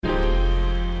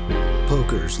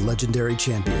Poker's legendary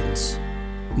champions,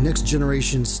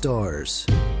 next-generation stars,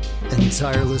 and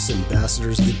tireless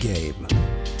ambassadors of the game,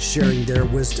 sharing their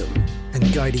wisdom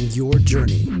and guiding your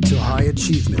journey to high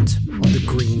achievement on the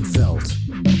green felt.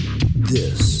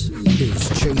 This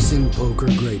is Chasing Poker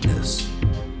Greatness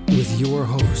with your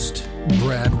host,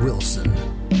 Brad Wilson.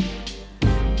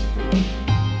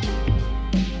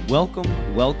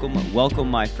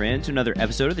 Welcome, my friends, to another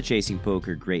episode of the Chasing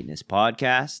Poker Greatness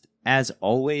podcast. As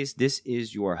always, this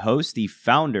is your host, the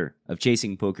founder of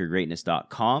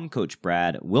ChasingPokerGreatness.com, Coach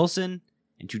Brad Wilson.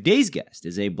 And today's guest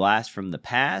is a blast from the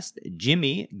past,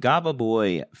 Jimmy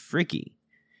Gababoy Fricke.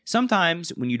 Sometimes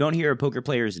when you don't hear a poker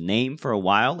player's name for a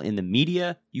while in the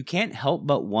media, you can't help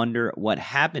but wonder what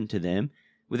happened to them,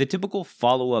 with a typical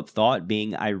follow-up thought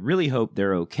being, I really hope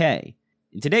they're okay.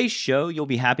 In today's show, you'll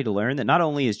be happy to learn that not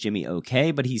only is Jimmy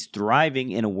okay, but he's thriving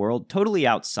in a world totally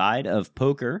outside of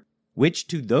poker, which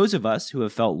to those of us who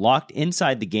have felt locked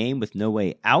inside the game with no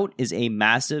way out is a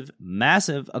massive,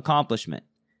 massive accomplishment.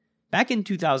 Back in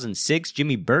 2006,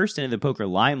 Jimmy burst into the poker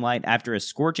limelight after a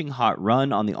scorching hot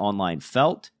run on the online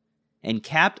felt, and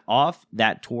capped off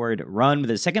that torrid run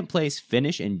with a second-place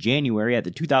finish in January at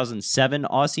the 2007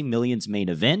 Aussie Millions main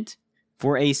event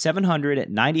for a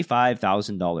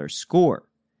 $795,000 score.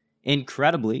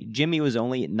 Incredibly, Jimmy was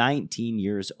only 19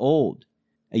 years old.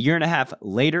 A year and a half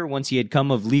later, once he had come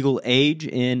of legal age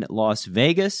in Las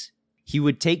Vegas, he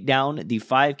would take down the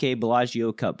 5K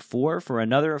Bellagio Cup 4 for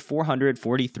another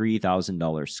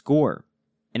 $443,000 score.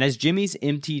 And as Jimmy's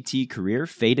MTT career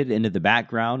faded into the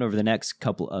background over the next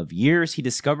couple of years, he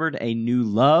discovered a new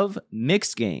love,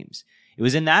 mixed games. It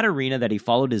was in that arena that he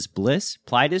followed his bliss,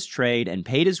 plied his trade, and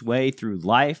paid his way through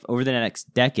life over the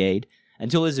next decade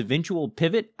until his eventual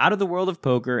pivot out of the world of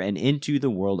poker and into the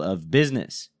world of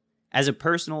business. As a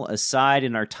personal aside,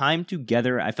 in our time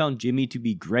together, I found Jimmy to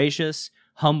be gracious,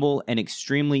 humble, and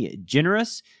extremely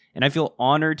generous, and I feel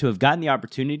honored to have gotten the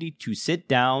opportunity to sit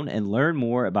down and learn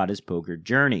more about his poker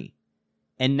journey.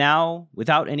 And now,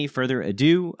 without any further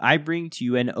ado, I bring to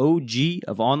you an OG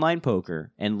of online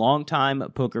poker and longtime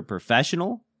poker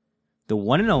professional, the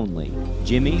one and only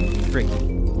Jimmy Fricke.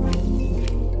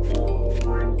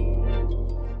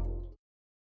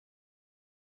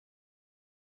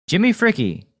 Jimmy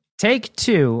Fricke, take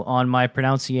two on my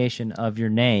pronunciation of your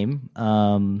name.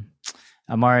 I'm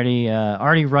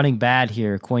already running bad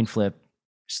here. Coin flip,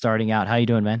 starting out. How you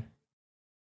doing, man?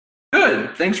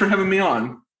 Good. Thanks for having me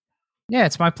on. Yeah,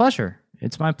 it's my pleasure.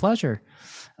 It's my pleasure.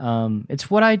 It's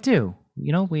what I do.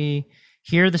 You know, we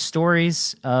hear the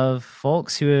stories of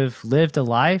folks who have lived a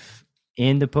life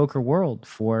in the poker world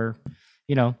for,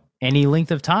 you know, any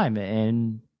length of time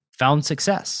and found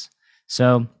success.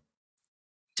 So,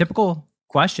 typical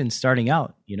questions starting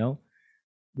out, you know,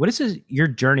 what is your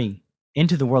journey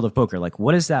into the world of poker? Like,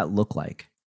 what does that look like?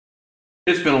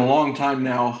 It's been a long time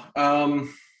now. How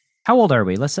old are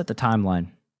we? Let's set the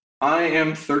timeline. I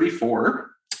am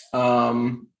 34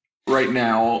 right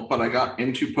now, but I got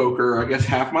into poker, I guess,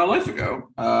 half my life ago.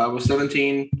 I was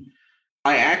 17.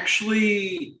 I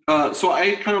actually, so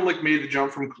I kind of like made the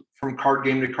jump from card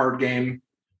game to card game,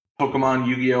 Pokemon,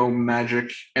 Yu-Gi-Oh,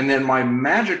 Magic. And then my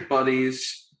Magic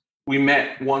buddies, we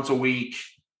met once a week.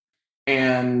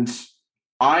 And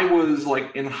I was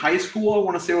like in high school, I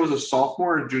want to say I was a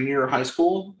sophomore or junior in high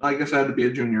school. I guess I had to be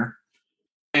a junior.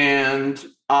 And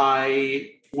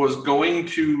I was going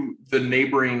to the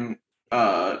neighboring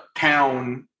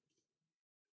town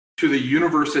to the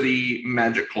University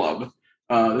Magic Club.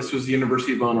 This was the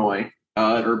University of Illinois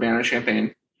at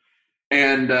Urbana-Champaign.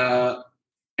 And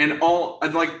all,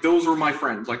 like, those were my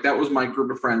friends. Like, that was my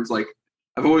group of friends. Like,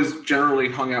 I've always generally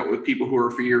hung out with people who are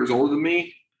a few years older than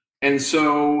me. And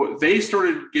so they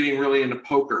started getting really into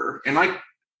poker. And I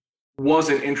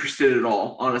wasn't interested at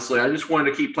all, honestly. I just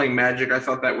wanted to keep playing Magic. I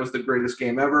thought that was the greatest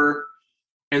game ever.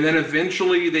 And then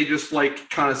eventually they just like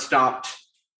kind of stopped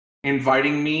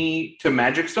inviting me to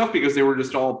Magic stuff because they were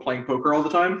just all playing poker all the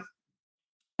time.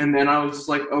 And then I was just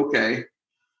like, okay,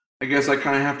 I guess I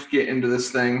kind of have to get into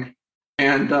this thing.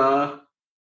 And so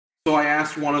I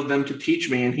asked one of them to teach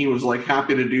me, and he was like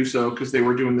happy to do so because they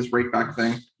were doing this rakeback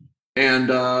thing. And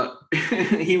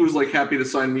he was like happy to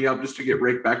sign me up just to get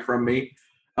rakeback from me.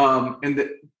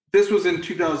 This was in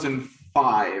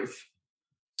 2005.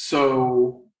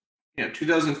 So,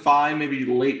 2005, maybe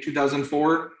late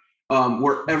 2004,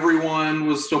 where everyone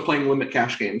was still playing limit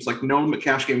cash games. Like, no limit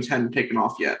cash games hadn't taken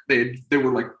off yet. They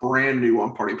were like brand new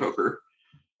on Party Poker.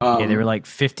 They were like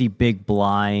 50 big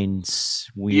blinds,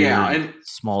 weird, and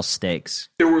small stakes.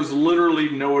 There was literally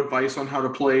no advice on how to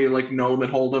play like no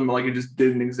limit hold'em. Like, it just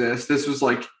didn't exist. This was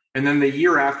like, and then the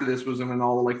year after this was when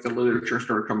all like the literature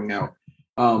started coming out.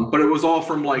 But it was all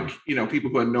from like, people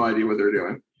who had no idea what they were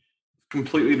doing.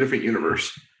 Completely different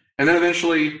universe. And then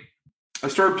eventually I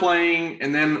started playing,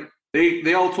 and then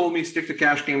they all told me stick to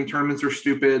cash game. Tournaments are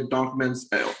stupid, donkments,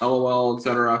 LOL,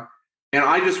 etc. And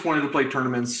I just wanted to play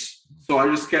tournaments, so I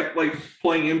just kept like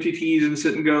playing MTTs and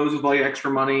sit and goes with like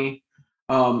extra money.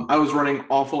 I was running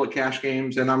awful at cash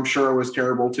games, and I'm sure I was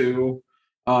terrible too.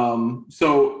 But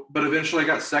eventually I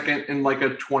got second in like a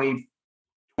 $20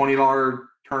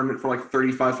 tournament for like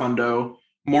 35 hundo,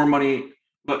 more money,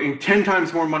 but in 10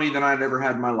 times more money than I'd ever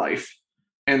had in my life.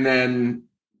 And then,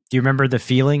 do you remember the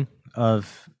feeling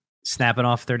of snapping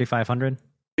off 3,500?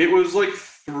 It was like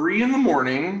 3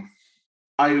 a.m.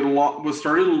 I was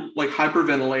started like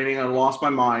hyperventilating. I lost my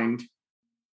mind.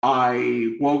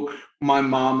 I woke my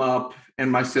mom up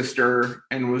and my sister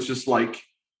and was just like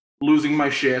losing my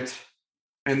shit.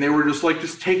 And they were just like,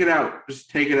 just take it out. Just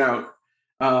take it out.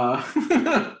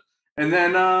 And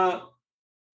then,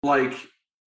 like,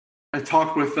 I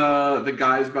talked with the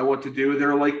guys about what to do.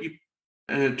 They're like,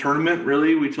 in a tournament,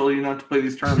 really? We told you not to play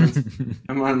these tournaments.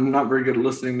 I'm not very good at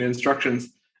listening to instructions.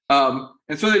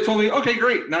 And so they told me, okay,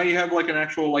 great. Now you have like an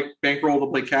actual like bankroll to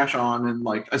play cash on. And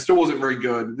like, I still wasn't very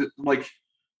good. Like,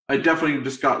 I definitely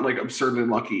just got like absurdly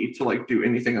lucky to like do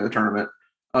anything in the tournament.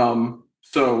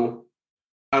 So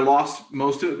I lost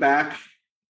most of it back.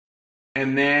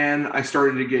 And then I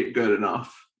started to get good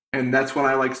enough. And that's when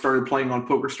I like started playing on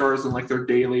PokerStars and like their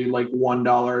daily like $1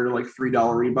 to like $3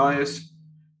 rebuys.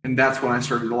 And that's when I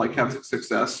started to like have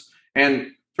success.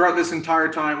 And throughout this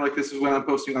entire time, like this is when I'm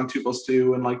posting on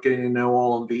 2+2 and like getting to know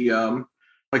all of the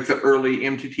like the early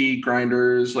MTT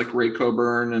grinders, like Ray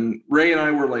Coburn. And Ray and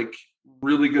I were like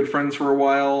really good friends for a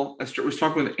while. I was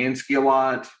talking with Ansky a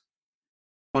lot, a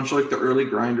bunch of like the early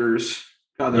grinders.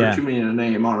 God, there were too many in a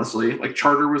name, honestly. Like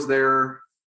Charter was there.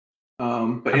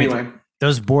 Anyway.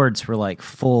 Those boards were like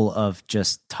full of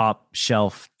just top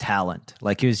shelf talent.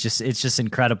 Like it's just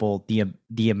incredible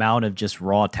the amount of just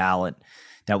raw talent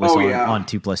that was on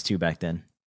 2+2 back then.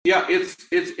 Yeah, it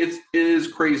is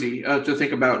crazy to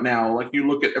think about now. Like you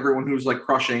look at everyone who's like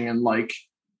crushing, and like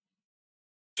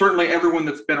certainly everyone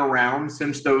that's been around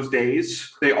since those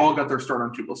days, they all got their start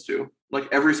on 2+2. Like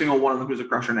every single one of them who's a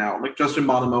crusher now. Like Justin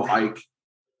Bonomo, Ike,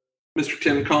 Mr.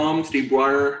 Tim Combe, Steve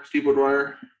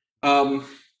O'Dwyer.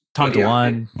 Tom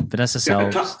DeWan, Vanessa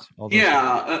Selves.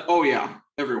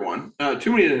 Everyone.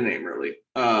 Too many to name, really.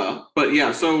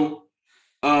 So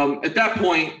at that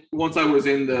point, once I was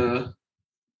in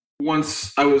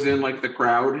like the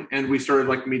crowd and we started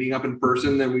like meeting up in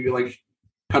person, then we like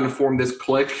kind of formed this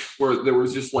clique where there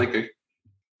was just like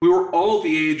we were all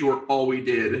the age where all we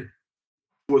did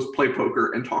was play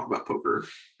poker and talk about poker,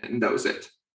 and that was it.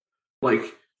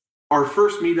 Like our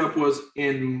first meetup was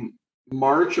in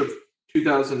March of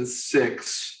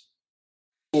 2006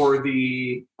 for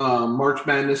the March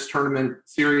Madness tournament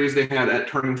series they had at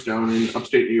Turning Stone in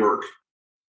upstate New York.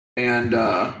 And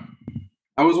I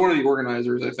was one of the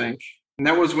organizers, I think. And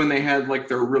that was when they had like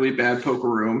their really bad poker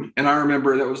room. And I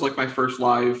remember that was like my first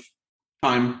live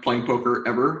time playing poker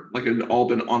ever. Like it had all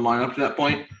been online up to that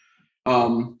point.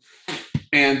 And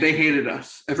they hated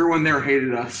us. Everyone there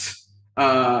hated us.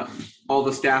 All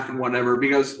the staff and whatever,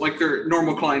 because like their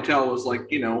normal clientele was like,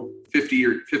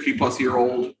 50 plus year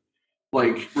old,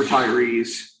 like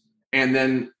retirees, and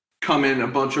then come in a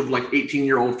bunch of like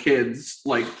 18-year-old kids,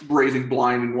 like raising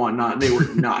blind and whatnot. And they were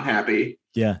not happy.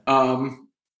 Yeah.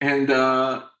 And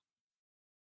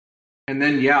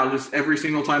then, just every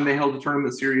single time they held a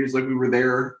tournament series, like we were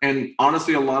there. And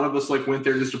honestly, a lot of us like went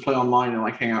there just to play online and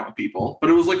like hang out with people, but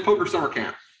it was like poker summer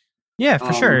camp. Yeah,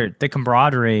 for sure. The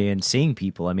camaraderie and seeing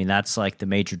people. I mean, that's like the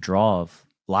major draw of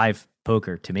live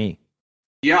poker to me.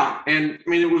 Yeah. And I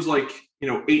mean, it was like,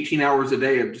 18 hours a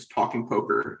day of just talking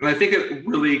poker. And I think it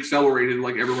really accelerated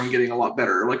like everyone getting a lot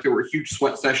better. Like there were huge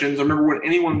sweat sessions. I remember when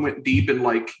anyone went deep in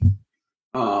like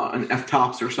an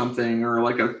F-Tops or something, or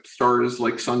like a Stars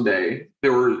like Sunday,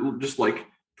 there were just like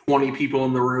 20 people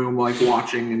in the room like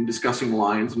watching and discussing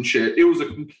lines and shit. It was a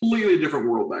completely different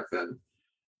world back then.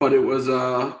 But it was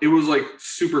like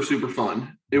super, super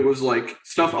fun. It was like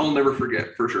stuff I'll never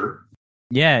forget for sure.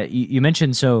 Yeah, you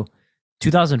mentioned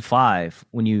 2005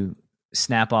 when you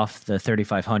snap off the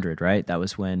 3,500, right? That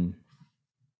was when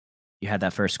you had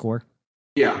that first score?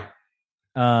 Yeah.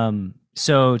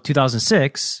 So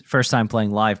 2006, first time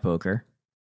playing live poker,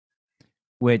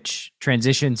 which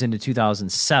transitions into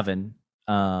 2007,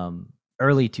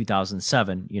 early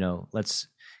 2007. Let's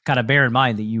kind of bear in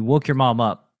mind that you woke your mom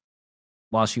up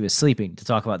while she was sleeping to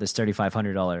talk about this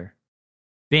 $3,500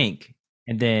 bank.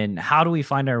 And then how do we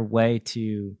find our way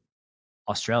to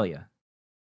Australia?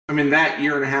 I mean, that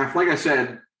year and a half, like I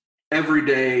said, every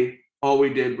day all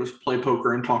we did was play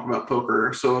poker and talk about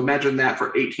poker. So imagine that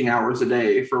for 18 hours a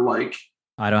day for like,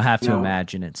 I don't have to know,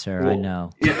 imagine it, sir. well, I know.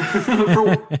 Yeah, for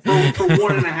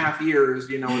 1.5 years,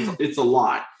 it's a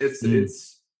lot. It's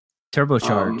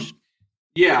turbocharged.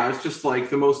 Yeah, it's just like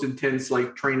the most intense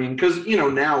like training because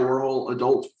now we're all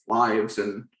adult lives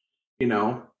and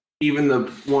even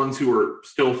the ones who are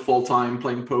still full-time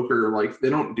playing poker, like they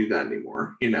don't do that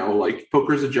anymore. Like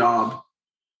poker's a job.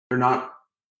 They're not.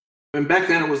 And back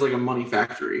then it was like a money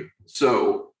factory.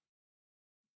 So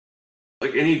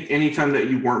like any time that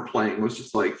you weren't playing was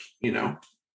just like,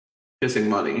 pissing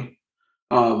money.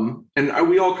 And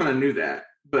we all kind of knew that.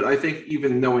 But I think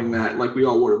even knowing that, like we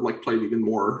all would have like played even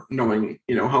more, knowing,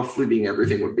 how fleeting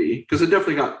everything would be. Because it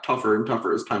definitely got tougher and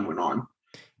tougher as time went on.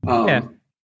 Yeah.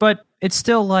 But it's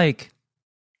still like,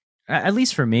 at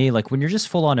least for me, like when you're just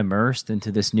full on immersed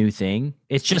into this new thing,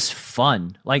 it's just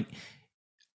fun. Like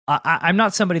I'm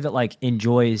not somebody that like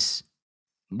enjoys,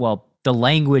 well, the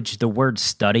language, the word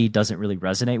study doesn't really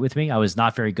resonate with me. I was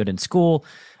not very good in school.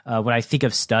 When I think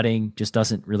of studying, just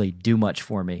doesn't really do much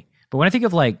for me. But when I think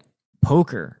of like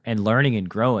poker and learning and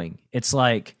growing, it's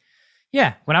like,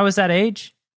 yeah, when I was that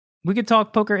age, we could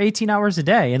talk poker 18 hours a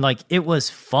day. And like, it was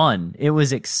fun. It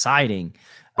was exciting.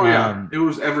 Oh yeah, it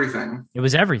was everything. It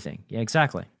was everything. Yeah,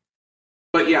 exactly.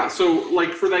 But yeah, so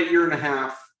like for that year and a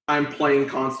half, I'm playing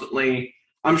constantly.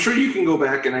 I'm sure you can go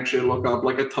back and actually look up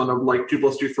like a ton of like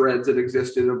 2+2 threads that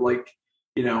existed of like,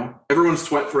 everyone's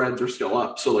sweat threads are still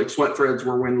up. So like sweat threads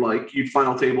were when like you'd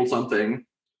final table something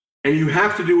and you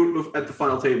have to do it at the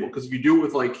final table. Because if you do it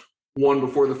with like one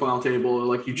before the final table,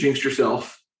 like you jinxed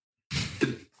yourself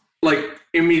like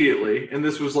immediately. And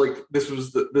this was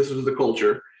the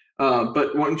culture.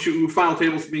 But once you final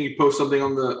table something, you post something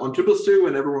on 2+2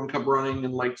 and everyone come running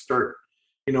and like start,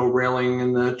 railing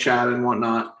in the chat and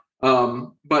whatnot.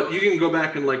 But you can go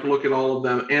back and like look at all of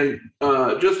them. And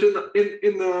just in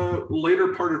the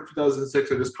later part of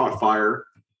 2006, I just caught fire.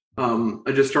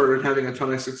 I just started having a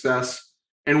ton of success.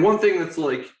 And one thing that's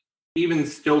like even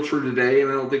still true today,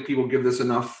 and I don't think people give this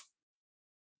enough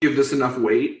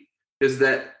weight, is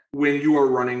that when you are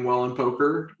running well in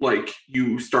poker, like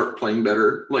you start playing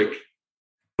better, like,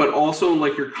 but also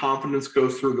like your confidence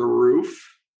goes through the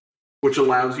roof, which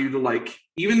allows you to like,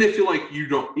 even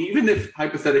if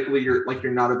hypothetically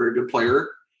you're not a very good player,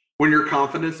 when your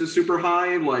confidence is super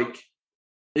high, like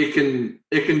it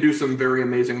can do some very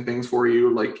amazing things for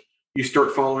you. Like you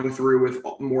start following through with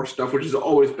more stuff, which is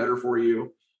always better for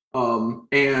you.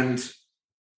 And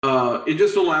it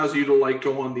just allows you to like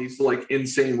go on these like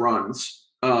insane runs.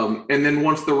 And then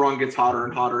once the run gets hotter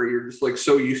and hotter, you're just like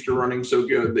so used to running so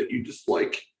good that you're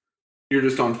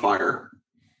just on fire.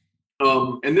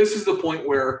 And this is the point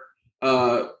where,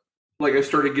 like I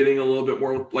started getting a little bit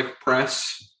more like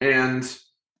press and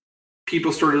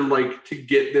people started like to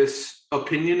get this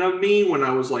opinion of me when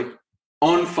I was like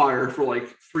on fire for like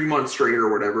 3 months straight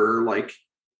or whatever, like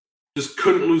just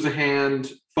couldn't lose a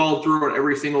hand, followed through on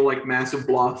every single like massive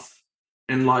bluff.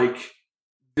 And like,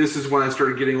 this is when I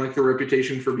started getting like the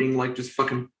reputation for being like just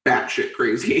fucking batshit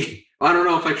crazy. I don't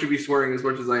know if I should be swearing as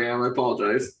much as I am. I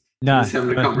apologize. No, just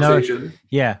having a conversation. No,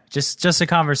 yeah, just a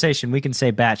conversation. We can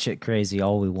say batshit crazy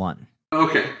all we want.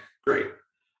 Okay, great.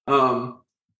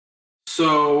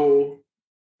 So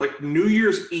like New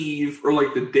Year's Eve or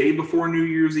like the day before New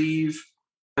Year's Eve,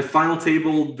 I final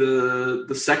tabled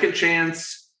the second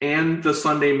chance and the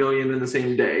Sunday Million in the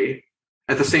same day.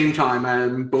 At the same time, I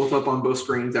had them both up on both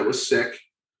screens. That was sick.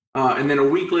 And then a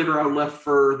week later, I left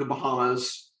for the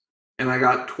Bahamas, and I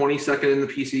got 22nd in the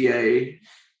PCA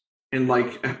in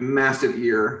like a massive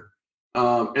year.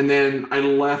 And then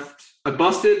I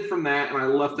busted from that, and I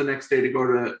left the next day to go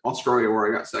to Australia where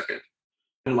I got second.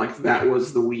 And like that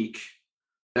was the week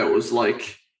that was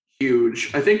like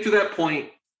huge. I think to that point,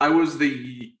 I was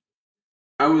the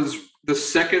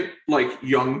second like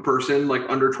young person, like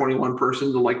under 21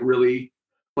 person to like really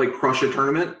like crush a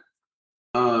tournament.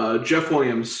 Jeff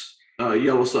Williams,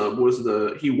 Yellow Sub,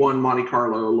 he won Monte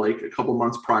Carlo like a couple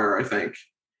months prior, I think.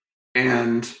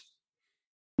 And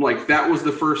like that was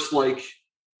the first like,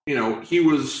 he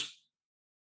was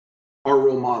our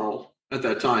role model at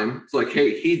that time. It's like,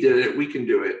 hey, he did it, we can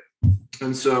do it.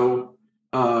 And so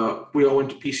we all went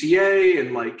to PCA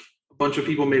and like a bunch of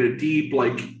people made it deep.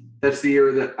 Like that's the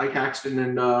year that Ike Haxton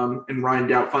and Ryan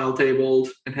Doubt final tabled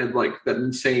and had like that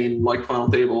insane like final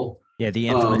table. Yeah, the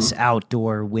infamous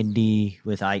outdoor windy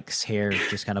with Ike's hair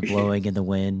just kind of blowing in the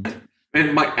wind.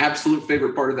 And my absolute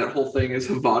favorite part of that whole thing is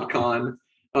Havad Khan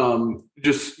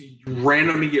just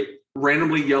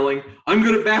randomly yelling, "I'm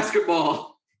good at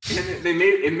basketball." And it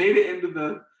made it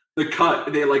into the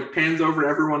cut. They like pans over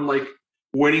everyone like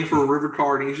waiting for a river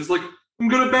card, and he's just like, I'm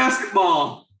good at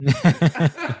basketball.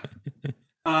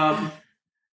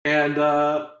 And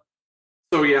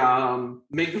so yeah,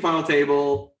 make the final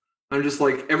table. I'm just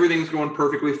like, everything's going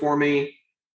perfectly for me.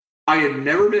 I had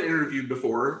never been interviewed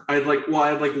before. I had like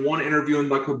one interview in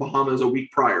like the Bahamas a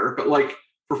week prior, but like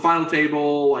for final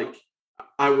table, like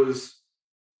I was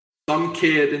some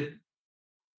kid,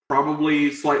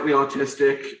 probably slightly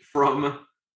autistic from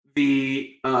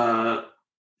the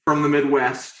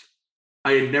Midwest.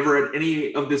 I had never had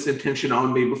any of this intention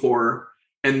on me before,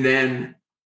 and then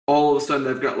all of a sudden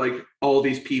I've got like all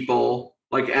these people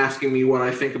like asking me what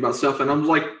I think about stuff, and I'm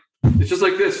like, it's just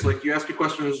like this. Like, you ask me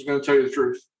questions, I'm just going to tell you the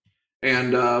truth.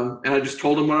 And I just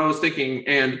told them what I was thinking,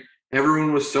 and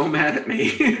everyone was so mad at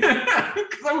me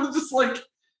because I was just like,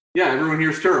 yeah, everyone here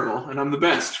is terrible, and I'm the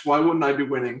best. Why wouldn't I be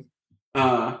winning?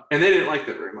 And they didn't like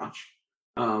that very much.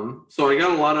 So I got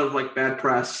a lot of like bad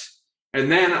press,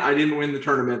 and then I didn't win the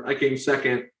tournament. I came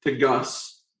second to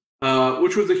Gus,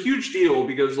 which was a huge deal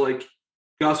because like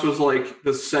Gus was like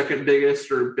the second biggest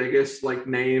like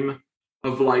name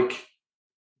of like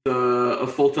a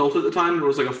Full Tilt at the time. It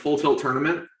was like a Full Tilt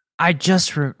tournament. I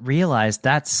just realized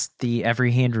that's the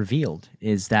Every Hand Revealed.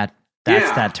 That's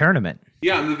that tournament.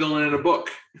 Yeah, I'm the villain in a book.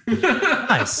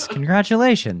 Nice,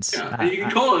 congratulations. Yeah, and you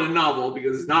can call it a novel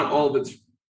because not all of it's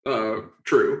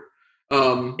true.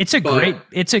 It's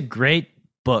a great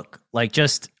book. Like,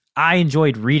 just I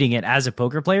enjoyed reading it as a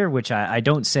poker player, which I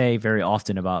don't say very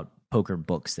often about poker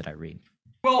books that I read.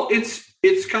 Well, it's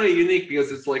kind of unique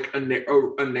because it's like a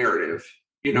narrative.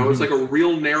 You know, It's like a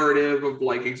real narrative of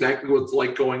like exactly what's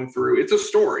like going through. It's a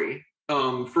story,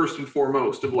 first and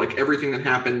foremost, of like everything that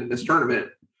happened in this tournament.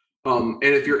 And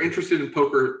if you're interested in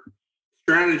poker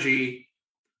strategy,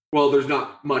 well, there's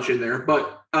not much in there,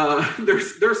 but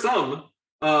there's some,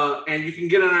 and you can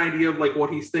get an idea of like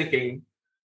what he's thinking.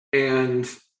 And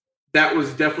that was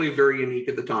definitely very unique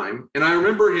at the time. And I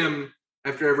remember him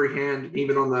after every hand,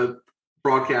 even on the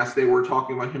broadcast, they were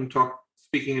talking about him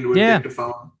speaking into a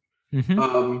dictaphone.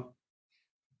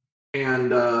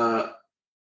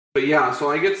 But yeah, so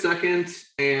I get second,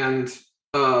 and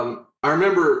I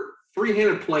remember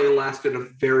three-handed play lasted a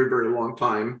very, very long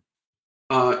time.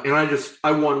 And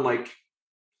I won like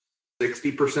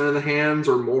 60% of the hands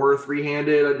or more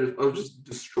three-handed. I was just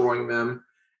destroying them.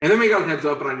 And then we got heads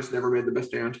up, and I just never made the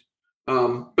best hand.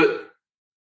 But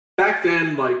back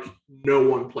then, like, no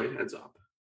one played heads up.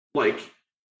 Like,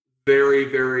 very,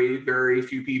 very, very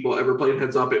few people ever played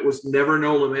heads up. It was never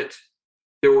no limit.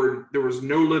 There was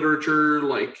no literature.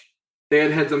 Like, they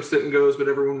had heads up sit and goes, but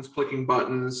everyone was clicking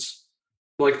buttons.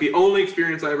 Like, the only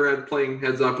experience I ever had playing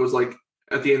heads up was like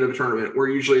at the end of a tournament, where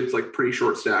usually it's like pretty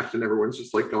short stacked and everyone's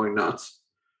just like going nuts.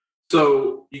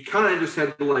 So you kind of just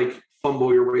had to like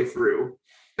fumble your way through.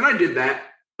 And I did that.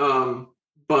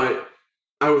 But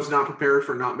I was not prepared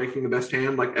for not making the best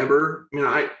hand like ever. I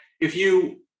mean, if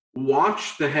you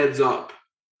watch the heads up,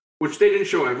 which they didn't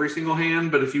show every single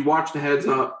hand, but if you watch the heads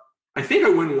up, I think I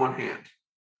win one hand.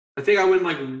 I think I win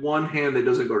like one hand that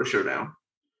doesn't go to showdown.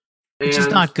 Which is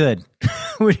not good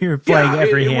when you're playing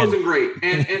every hand. It wasn't great.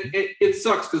 And it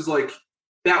sucks because like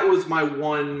that was my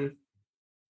one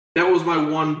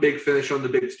big finish on the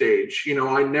big stage. You know,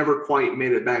 I never quite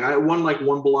made it back. I won like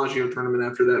one Bellagio tournament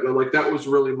after that, but like that was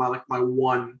really my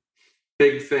one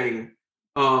big thing.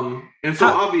 And so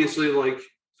obviously, like,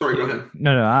 sorry, go ahead.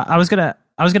 No. I was gonna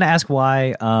ask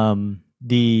why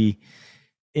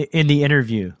in the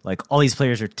interview, like, all these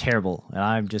players are terrible and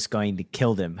I'm just going to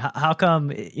kill them. How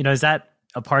come? You know, is that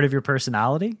a part of your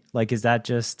personality? Like, is that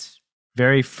just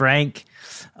very frank,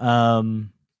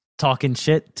 talking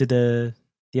shit to the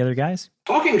other guys?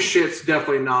 Talking shit's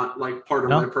definitely not like part of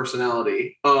my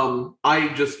personality.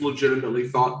 I just legitimately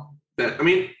thought that. I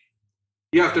mean,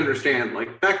 you have to understand,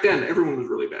 like, back then everyone was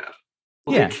really bad.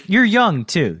 Like, yeah, you're young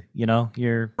too. You know,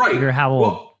 you're right. You're how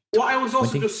old? Well, I was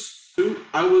also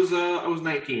I was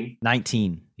 19.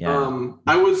 19. Yeah.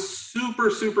 I was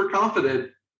super, super confident,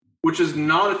 which is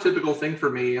not a typical thing for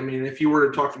me. I mean, if you were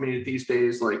to talk to me these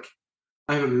days, like,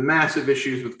 I have massive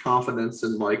issues with confidence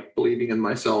and like believing in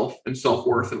myself and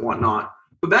self-worth and whatnot.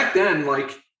 But back then,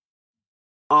 like,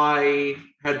 I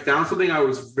had found something I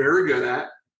was very good at.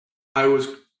 I was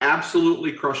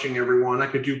absolutely crushing everyone. I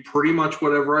could do pretty much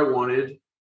whatever I wanted.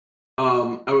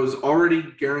 I was already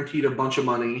guaranteed a bunch of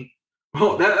money.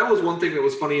 Oh, that was one thing that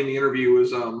was funny in the interview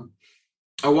was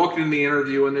I walked into the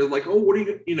interview and they're like, "Oh, what are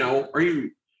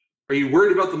you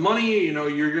worried about the money? You know,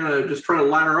 you're gonna just try to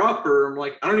ladder up?" Or I'm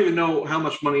like, "I don't even know how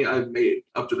much money I've made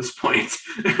up to this point."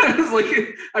 I was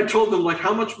like, I told them, like,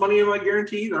 "How much money am I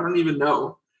guaranteed? I don't even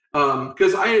know."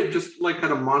 Because I had just like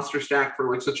had a monster stack for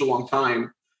like such a long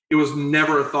time. it was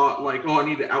never a thought like, oh, I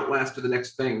need to outlast to the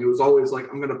next thing. It was always like,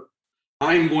 I'm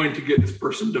going to get this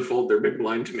person to fold their big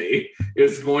blind to me.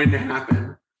 It's going to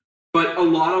happen. But a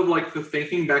lot of like the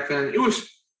thinking back then, it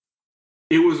was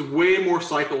way more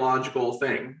psychological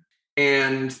thing.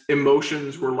 And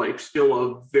emotions were like still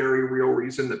a very real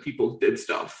reason that people did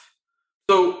stuff.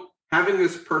 So having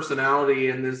this personality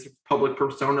and this public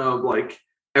persona of like,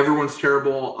 everyone's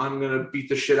terrible, I'm going to beat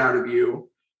the shit out of you.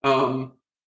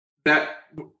 That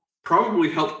probably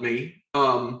helped me.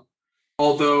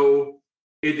 Although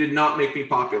it did not make me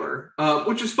popular,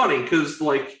 which is funny because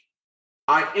like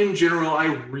in general, I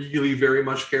really very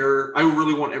much care. I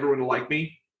really want everyone to like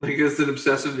me. Like it's an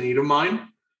obsessive need of mine.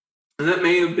 And that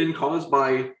may have been caused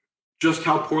by just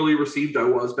how poorly received I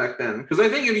was back then. Because I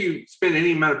think if you spend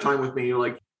any amount of time with me,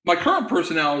 like my current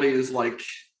personality is like,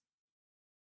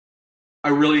 I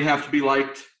really have to be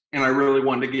liked and I really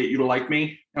want to get you to like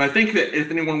me. And I think that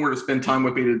if anyone were to spend time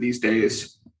with me these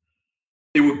days,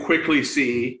 they would quickly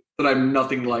see that I'm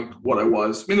nothing like what I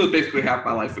was. I mean, that was basically half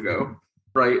my life ago,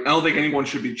 right? I don't think anyone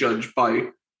should be judged by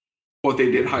what they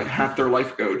did half their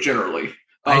life ago, generally.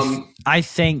 I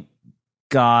thank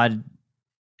God,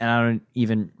 and I don't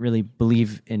even really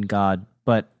believe in God,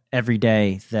 but every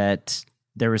day that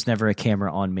there was never a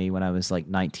camera on me when I was like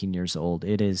 19 years old.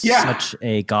 It is such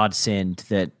a godsend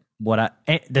that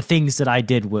the things that I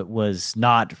did was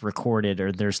not recorded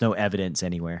or there's no evidence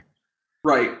anywhere.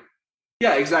 Right.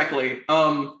 Yeah, exactly.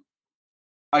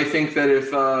 I think that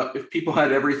if people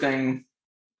had everything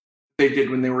they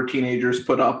did when they were teenagers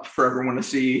put up for everyone to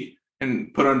see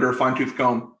and put under a fine-tooth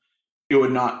comb, it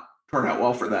would not turn out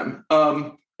well for them.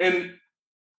 And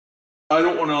I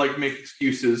don't want to like make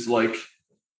excuses like,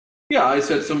 yeah, I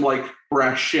said some like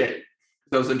brash shit.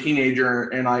 I was a teenager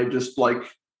and I just like,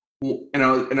 and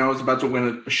I was about to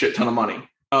win a shit ton of money.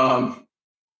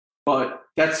 But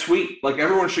that's sweet. Like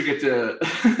everyone should get to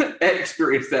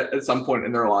experience that at some point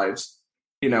in their lives,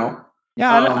 you know?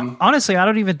 Yeah. Honestly, I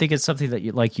don't even think it's something that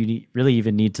you really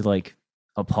even need to like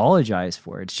apologize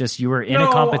for. It's just you were in a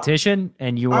competition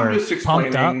and you were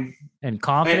pumped up and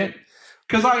confident.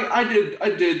 Because I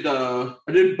did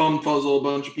bumfuzzle a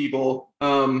bunch of people,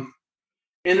 and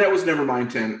that was never my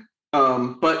intent.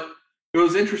 But it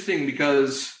was interesting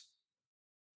because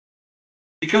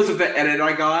of the edit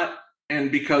I got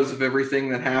and because of everything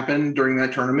that happened during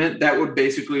that tournament, that would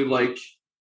basically like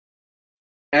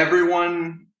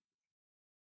everyone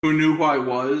who knew who I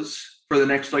was for the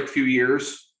next like few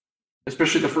years,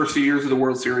 especially the first few years of the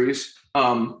World Series.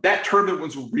 That tournament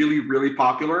was really, really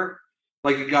popular.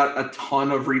 Like it got a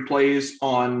ton of replays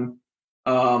on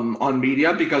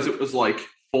media because it was like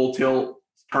full tilt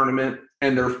tournament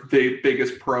and they're the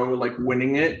biggest pro like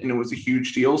winning it, and it was a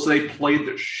huge deal. So they played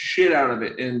the shit out of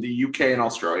it in the UK and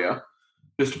Australia,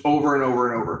 just over and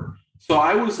over and over. So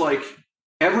I was like,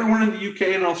 everyone in the UK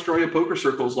and Australia poker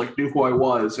circles like knew who I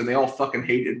was, and they all fucking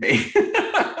hated me.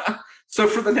 So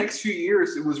for the next few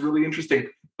years, it was really interesting.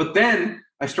 But then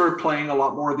I started playing a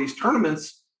lot more of these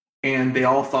tournaments, and they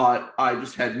all thought I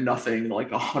just had nothing like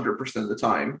 100% of the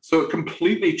time. So it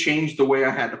completely changed the way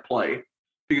I had to play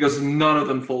because none of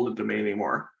them folded to me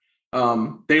anymore.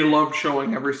 They loved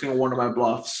showing every single one of my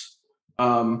bluffs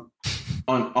on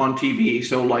TV.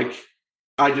 So like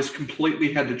I just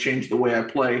completely had to change the way I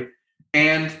play.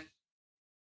 And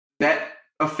that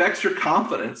affects your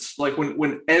confidence. Like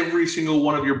when every single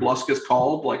one of your bluffs gets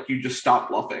called, like you just stop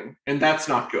bluffing. And that's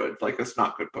not good. Like that's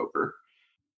not good poker.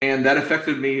 And that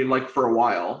affected me like for a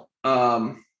while.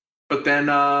 But then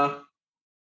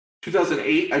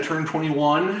 2008, I turned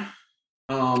 21.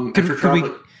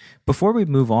 Before we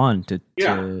move on to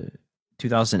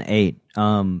 2008,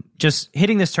 just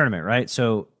hitting this tournament, right?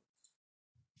 So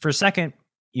for a second,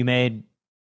 you made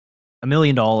 $1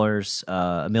 million,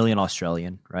 $1 million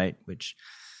Australian, right? Which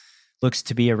looks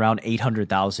to be around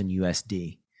 800,000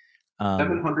 USD.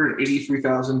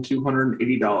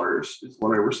 $783,280 is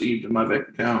what I received in my bank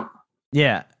account.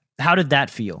 Yeah. How did that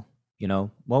feel? You know,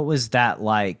 what was that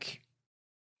like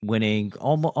winning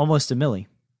almost $1 million?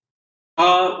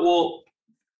 Well,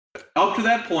 up to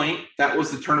that point, that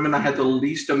was the tournament I had the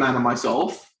least amount of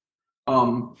myself.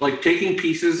 Like taking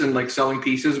pieces and like selling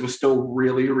pieces was still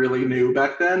really, really new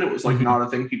back then. It was like not a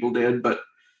thing people did, but a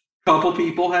couple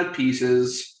people had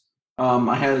pieces.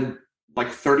 I had like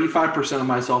 35% of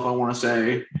myself, I want to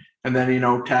say. And then, you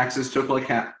know, taxes took like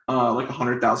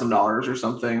 $100,000 or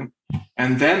something.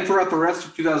 And then throughout the rest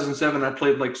of 2007, I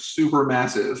played like super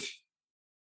massive.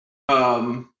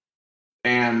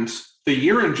 And the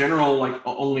year in general, like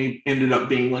only ended up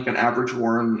being like an average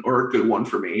one or a good one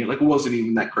for me. Like it wasn't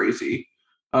even that crazy.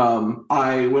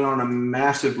 I went on a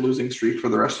massive losing streak for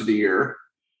the rest of the year.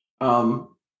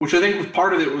 which I think was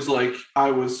part of it was like I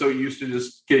was so used to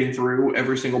just getting through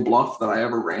every single bluff that I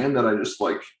ever ran that I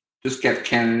just kept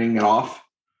cannoning it off.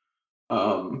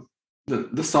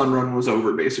 The sun run was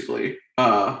over basically.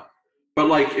 But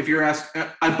like if you're asking,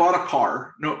 I bought a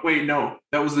car. No, wait, no,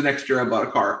 that was the next year I bought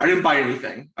a car. I didn't buy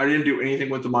anything. I didn't do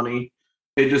anything with the money.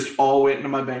 It just all went into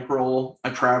my bankroll. I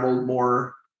traveled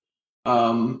more.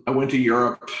 I went to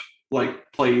Europe,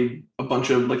 like played a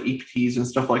bunch of like EPTs and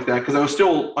stuff like that because I was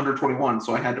still under 21,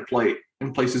 so I had to play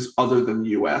in places other than the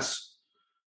US.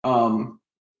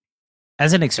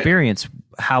 As an experience,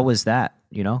 how was that?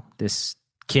 You know, this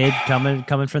kid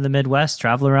coming from the Midwest,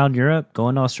 traveling around Europe,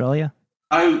 going to Australia.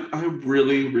 I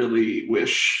really, really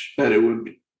wish that it would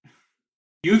be.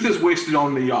 Youth is wasted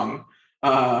on the young.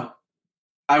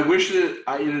 I wish that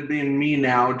it had been me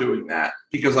now doing that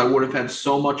because I would have had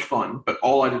so much fun, but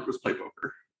all I did was play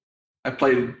poker. I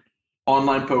played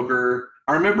online poker.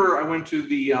 I remember I went to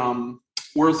the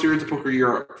World Series of Poker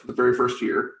Europe for the very first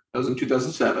year. That was in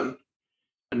 2007.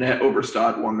 Annette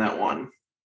Oberstad won that one.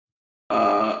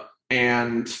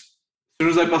 And as soon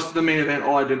as I busted the main event,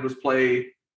 all I did was play,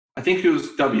 I think it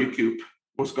was W Coop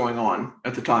was going on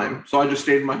at the time. So I just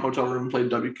stayed in my hotel room and played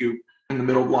W Coop in the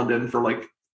middle of London for like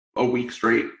a week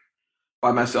straight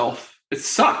by myself. It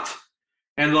sucked.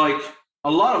 And like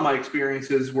a lot of my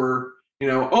experiences were, you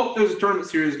know, oh, there's a tournament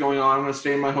series going on. I'm going to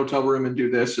stay in my hotel room and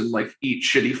do this and like eat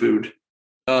shitty food.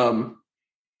 And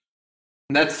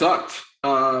that sucked.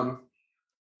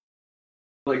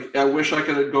 Like I wish I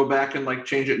could go back and like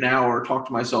change it now or talk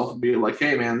to myself and be like,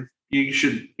 hey man, you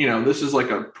should, you know, this is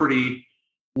like a pretty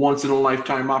once in a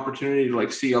lifetime opportunity to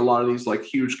like see a lot of these like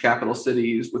huge capital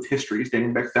cities with histories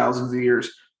dating back thousands of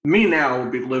years. Me now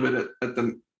would be livid at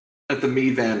the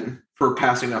me then for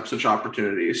passing up such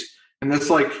opportunities. And that's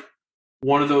like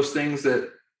one of those things that,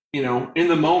 you know, in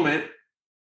the moment,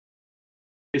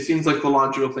 it seems like the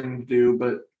logical thing to do,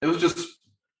 but it was just,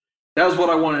 that was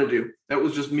what I wanted to do. That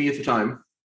was just me at the time.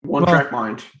 One track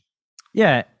mind.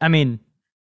 Yeah. I mean,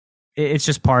 it's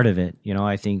just part of it. You know,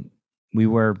 I think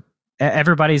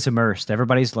everybody's immersed.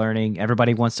 Everybody's learning.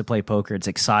 Everybody wants to play poker. It's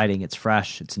exciting. It's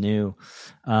fresh. It's new.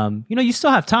 You know, you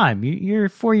still have time. You're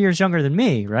 4 years younger than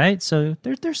me, right? So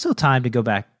there's still time to go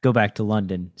back to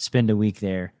London, spend a week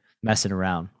there, messing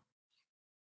around.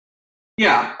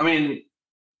 Yeah, I mean,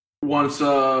 once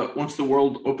the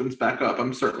world opens back up,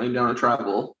 I'm certainly down to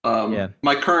travel.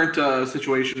 My current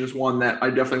situation is one that I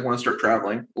definitely want to start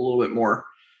traveling a little bit more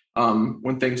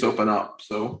when things open up.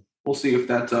 So we'll see if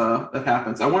that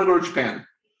happens. I want to go to Japan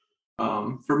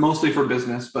mostly for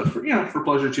business, but for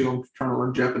pleasure too. I'm trying to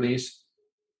learn Japanese.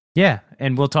 Yeah,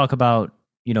 and we'll talk about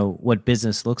what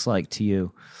business looks like to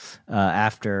you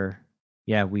after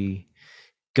we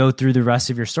go through the rest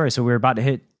of your story. So we're about to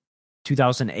hit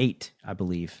 2008, I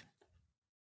believe.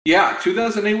 Yeah,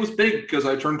 2008 was big because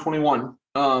I turned 21.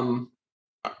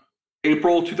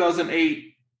 April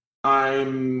 2008, I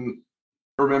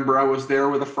remember I was there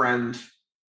with a friend.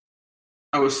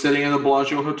 I was sitting in the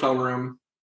Bellagio hotel room.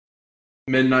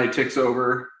 Midnight ticks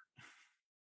over.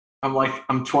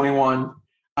 I'm 21.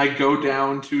 I go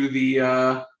down to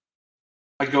the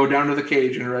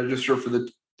cage and register for the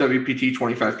WPT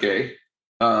 25K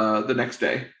the next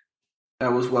day.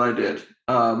 That was what I did.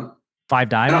 Five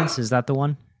Diamonds, is that the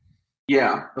one?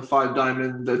 Yeah, the Five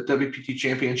Diamond, the WPT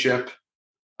Championship.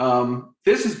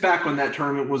 This is back when that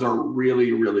tournament was a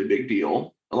really, really big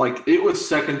deal. Like it was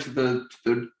second to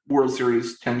the World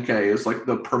Series 10K as like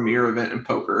the premier event in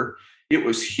poker. It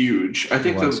was huge. I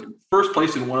think the first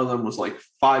place in one of them was like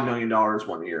 $5 million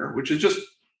 1 year, which is just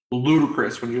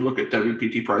ludicrous when you look at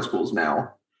WPT prize pools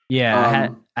now. Yeah,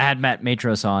 I had Matt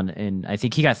Matros on, and I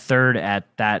think he got third at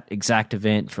that exact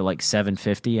event for like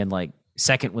 750, and like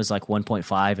second was like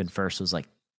 1.5, and first was like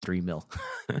 3 mil.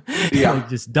 Yeah, like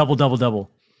just double.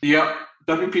 Yep.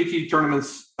 WPT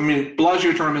tournaments, I mean,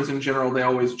 Bellagio tournaments in general, they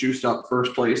always juiced up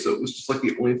first place. So it was just like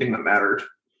the only thing that mattered.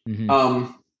 Mm-hmm.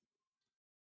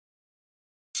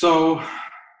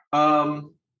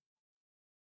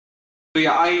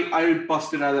 I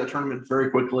busted out of that tournament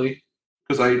very quickly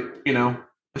because I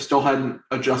still hadn't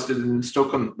adjusted and still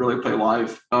couldn't really play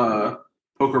live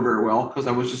poker very well because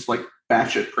I was just like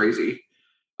batshit crazy.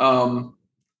 But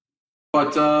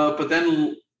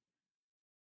then it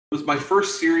was my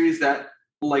first series that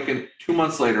like 2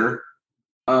 months later.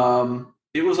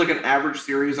 It was like an average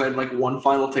series. I had like one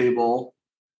final table.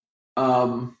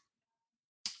 And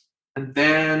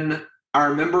then I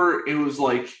remember it was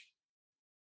like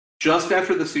just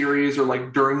after the series or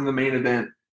like during the main event.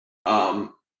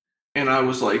 And I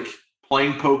was like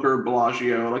playing poker,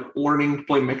 Bellagio, like learning to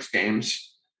play mixed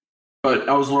games. But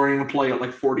I was learning to play at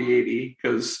like 40-80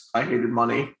 because I hated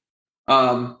money.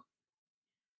 Um,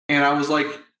 and I was like,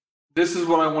 this is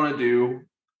what I want to do.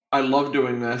 I love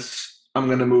doing this. I'm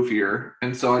going to move here.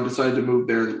 And so I decided to move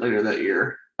there later that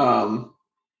year. But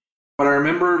I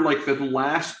remember like the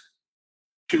last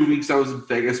 2 weeks I was in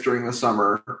Vegas during the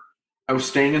summer, I was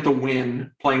staying at the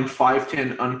Wynn, playing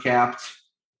 510 uncapped,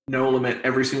 no limit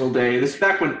every single day. This is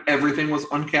back when everything was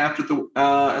uncapped at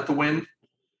the Wynn.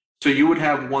 So you would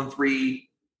have 1-3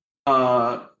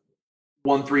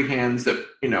 hands that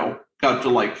got to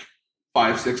like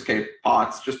 5-6K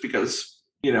pots just because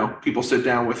people sit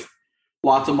down with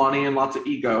lots of money and lots of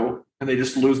ego and they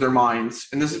just lose their minds.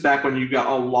 And this is back when you got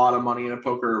a lot of money in a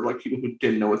poker, like people who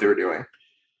didn't know what they were doing.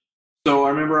 So I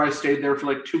remember I stayed there for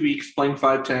like 2 weeks playing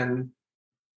 510,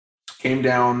 came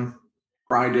down,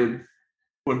 grinded,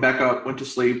 went back up, went to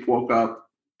sleep, woke up,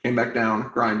 came back down,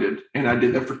 grinded. And I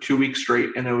did that for 2 weeks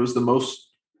straight. And it was the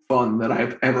most fun that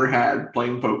I've ever had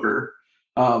playing poker.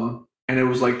 And it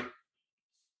was like,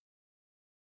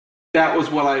 that was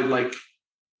what I like.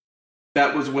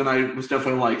 That was when I was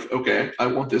definitely like, okay, I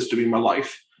want this to be my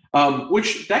life.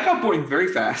 Which that got boring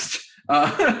very fast. When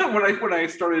I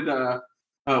started,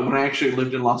 when I actually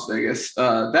lived in Las Vegas,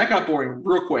 that got boring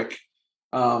real quick.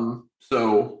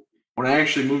 So when I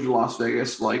actually moved to Las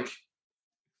Vegas, like,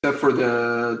 except for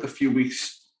the few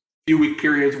week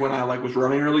periods when I like was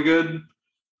running really good,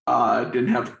 I didn't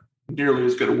have nearly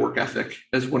as good a work ethic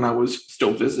as when I was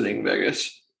still visiting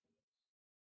Vegas.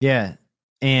 Yeah.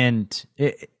 And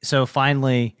so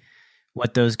finally,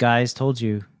 what those guys told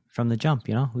you from the jump,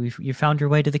 you found your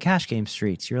way to the cash game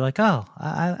streets. You're like, oh,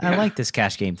 I like this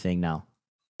cash game thing now.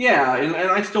 Yeah, and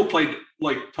I still played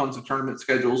like tons of tournament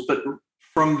schedules, but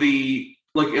from the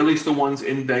like at least the ones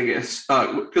in Vegas,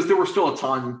 because there were still a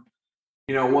ton.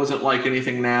 It wasn't like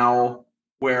anything now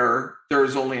where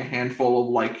there's only a handful of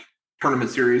like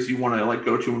tournament series you want to like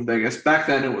go to in Vegas. Back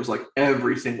then, it was like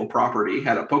every single property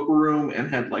had a poker room and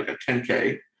had like a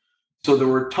 10K. So there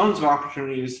were tons of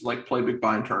opportunities to like play big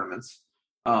blind tournaments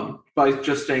by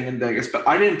just staying in Vegas. But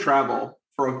I didn't travel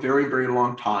for a very, very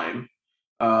long time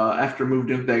after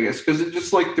moving to Vegas because it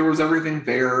just like there was everything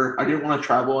there. I didn't want to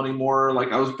travel anymore.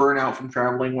 Like I was burnt out from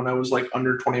traveling when I was like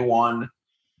under 21.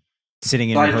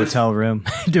 Sitting in a hotel room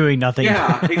doing nothing.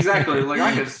 Yeah, exactly. Like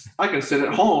I could sit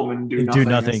at home and do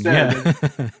nothing instead.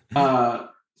 Yeah.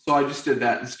 So I just did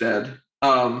that instead.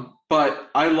 But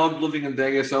I loved living in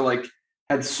Vegas. I like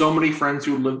had so many friends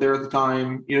who lived there at the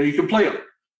time. You could play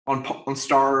on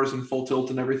Stars and Full Tilt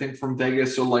and everything from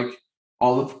Vegas. So like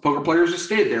all the poker players just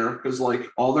stayed there because like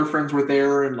all their friends were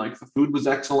there and like the food was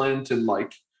excellent and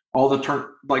like all the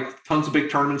tons of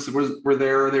big tournaments that were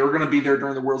there. They were going to be there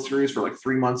during the World Series for like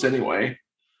 3 months anyway.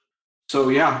 So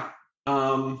yeah,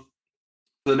 the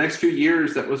next few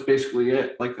years, that was basically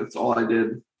it. Like that's all I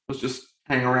did was just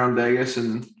hang around Vegas,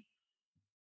 and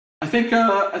I think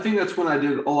that's when I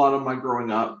did a lot of my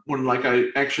growing up. When like I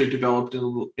actually developed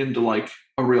into like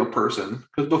a real person.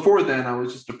 Because before then, I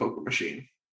was just a poker machine.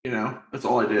 That's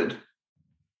all I did.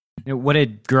 What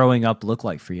did growing up look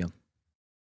like for you?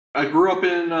 I grew up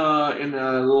in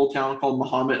a little town called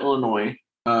Mahomet, Illinois.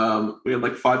 We had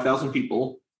like 5,000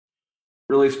 people,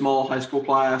 really small high school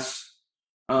class.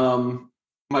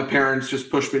 My parents just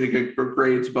pushed me to get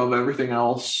grades above everything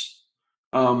else.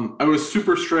 I was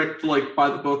super strict, like by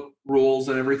the book rules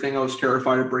and everything. I was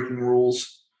terrified of breaking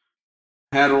rules.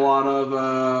 Had a lot of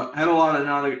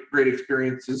not great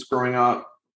experiences growing up.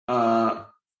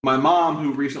 My mom,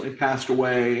 who recently passed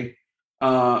away,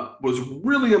 was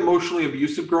really emotionally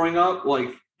abusive growing up,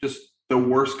 like just the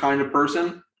worst kind of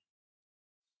person.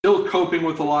 Still coping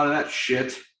with a lot of that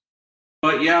shit.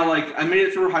 But yeah, like I made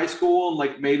it through high school and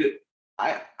like made it.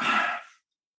 I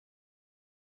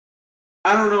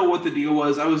don't know what the deal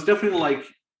was. I was definitely like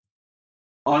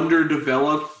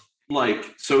underdeveloped,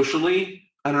 like socially.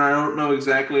 And I don't know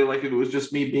exactly like if it was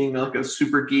just me being like a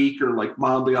super geek or like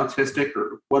mildly autistic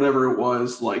or whatever it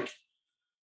was. Like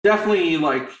definitely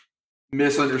like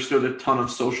misunderstood a ton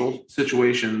of social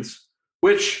situations,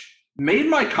 which made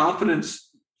my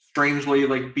confidence strangely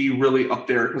like be really up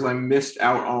there because I missed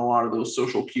out on a lot of those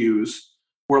social cues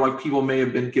where like people may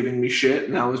have been giving me shit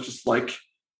and I was just like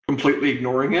completely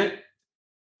ignoring it.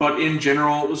 But in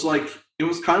general, it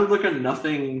was kind of like a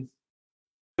nothing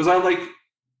because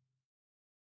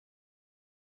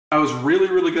I was really,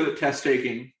 really good at test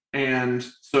taking. And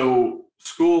so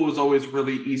school was always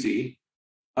really easy.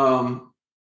 But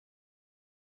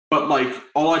like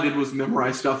all I did was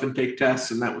memorize stuff and take tests,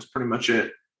 and that was pretty much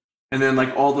it. And then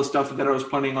like all the stuff that I was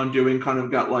planning on doing kind of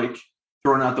got like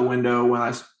thrown out the window when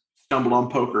I stumbled on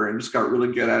poker and just got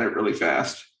really good at it really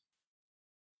fast.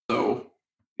 So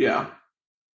yeah,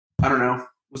 I don't know.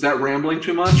 Was that rambling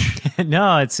too much?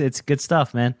 No, it's good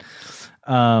stuff, man.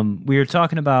 We were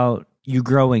talking about you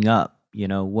growing up,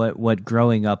 what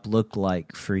growing up looked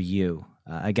like for you.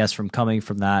 I guess from coming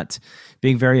from that,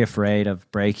 being very afraid of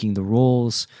breaking the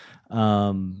rules,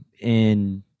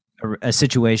 in a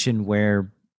situation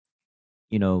where,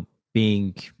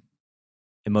 being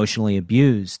emotionally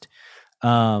abused,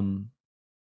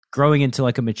 growing into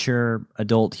like a mature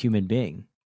adult human being.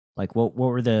 Like what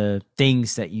were the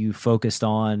things that you focused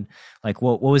on? Like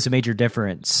what was the major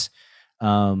difference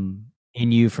in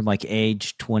you from like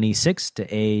age 26 to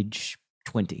age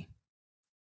 20?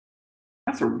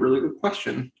 That's a really good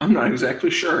question. I'm not exactly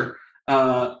sure.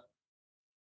 I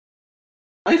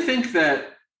think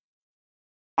that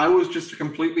I was just a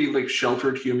completely like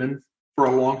sheltered human for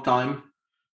a long time.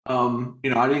 I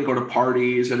didn't go to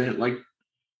parties. I didn't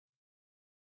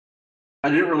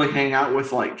really hang out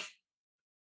with like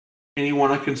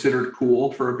anyone I considered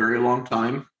cool for a very long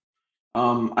time.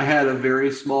 I had a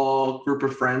very small group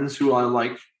of friends who I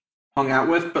like hung out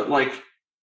with, but like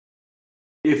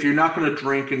if you're not going to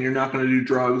drink and you're not going to do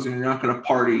drugs and you're not going to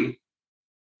party,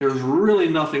 there's really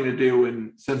nothing to do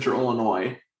in Central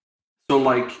Illinois. So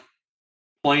like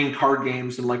playing card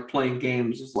games and like playing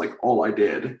games is like all I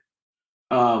did.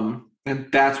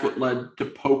 And that's what led to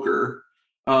poker.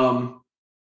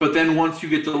 But then once you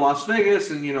get to Las Vegas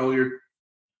and you're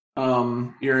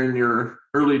in your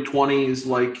early 20s,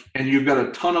 like, and you've got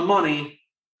a ton of money,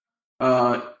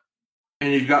 and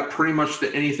you've got pretty much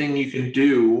anything you can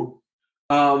do.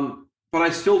 But I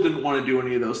still didn't want to do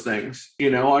any of those things. I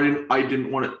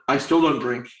didn't want to. I still don't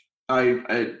drink.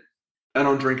 I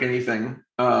don't drink anything.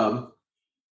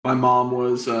 My mom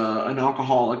was an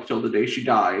alcoholic till the day she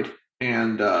died,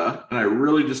 and I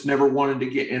really just never wanted to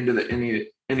get into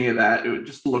any of that. It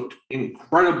just looked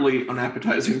incredibly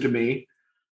unappetizing to me.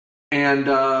 And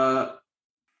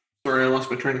sorry, I lost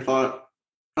my train of thought.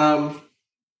 So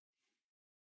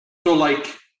like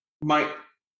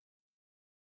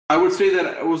I would say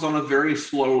that I was on a very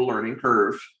slow learning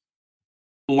curve,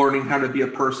 learning how to be a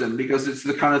person, because it's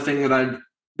the kind of thing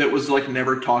that was like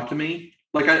never taught to me.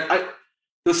 Like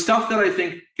the stuff that I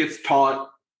think gets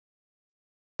taught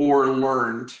or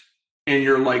learned in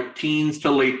your like teens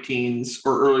to late teens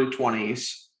or early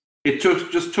 20s, it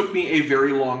just took me a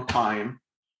very long time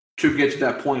to get to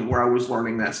that point where I was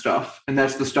learning that stuff. And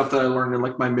that's the stuff that I learned in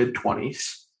like my mid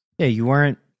 20s. Yeah, you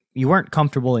weren't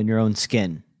comfortable in your own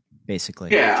skin,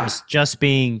 basically. Yeah. Just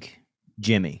being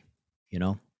Jimmy,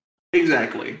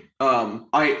 Exactly.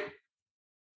 It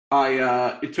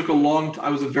took a long I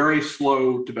was a very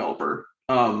slow developer.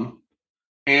 And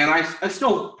I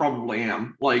still probably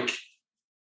am. Like,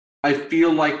 I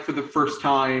feel like for the first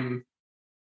time,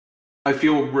 I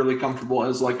feel really comfortable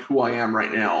as like who I am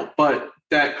right now. But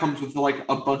that comes with like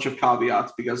a bunch of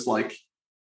caveats, because like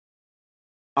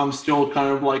I'm still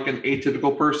kind of like an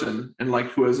atypical person and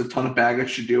like who has a ton of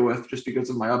baggage to deal with just because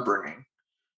of my upbringing.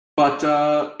 But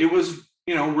it was,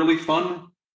 really fun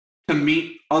to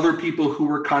meet other people who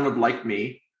were kind of like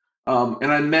me.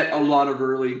 And I met a lot of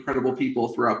really incredible people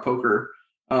throughout poker,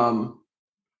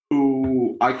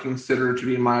 who I consider to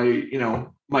be my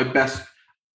best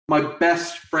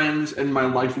friends and my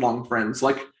lifelong friends.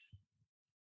 Like,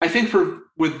 I think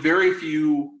with very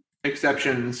few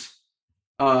exceptions,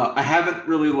 I haven't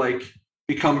really like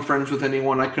become friends with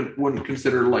anyone wouldn't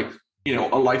consider like,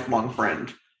 a lifelong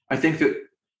friend. I think that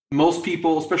most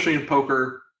people, especially in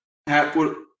poker,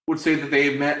 would say that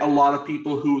they've met a lot of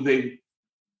people who they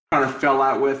kind of fell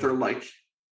out with, or like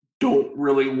don't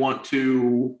really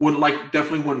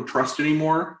definitely wouldn't trust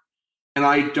anymore. And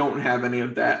I don't have any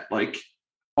of that. Like,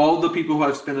 all the people who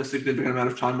I've spent a significant amount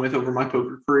of time with over my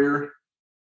poker career,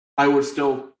 I would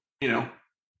still,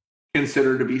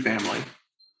 consider to be family.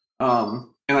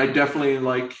 And I definitely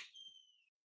like,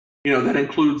 that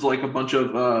includes like a bunch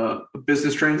of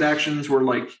business transactions where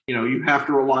like, you have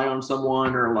to rely on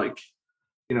someone, or like,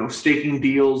 staking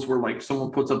deals where like someone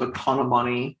puts up a ton of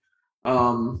money,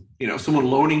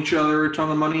 someone loaning each other a ton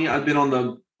of money. I've been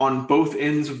on both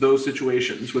ends of those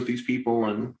situations with these people,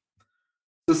 and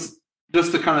just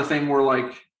the kind of thing where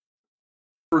like,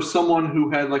 for someone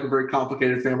who had like a very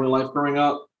complicated family life growing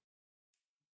up,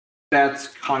 that's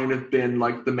kind of been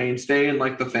like the mainstay and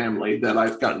like the family that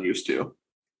I've gotten used to.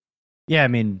 Yeah, I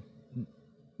mean,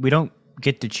 we don't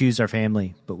get to choose our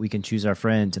family, but we can choose our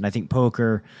friends. And I think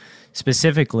poker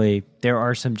specifically, there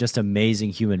are some just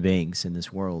amazing human beings in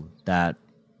this world that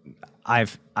I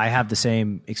have the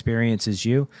same experience as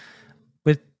you.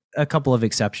 With a couple of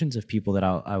exceptions of people that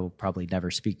I will probably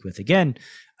never speak with again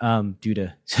due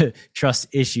to trust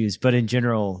issues. But in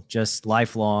general, just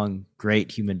lifelong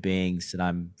great human beings that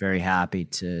I'm very happy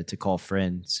to call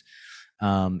friends.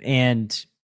 And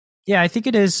yeah, I think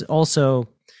it is also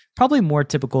probably more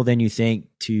typical than you think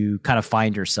to kind of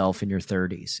find yourself in your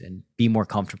 30s and be more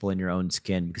comfortable in your own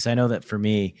skin. Because I know that for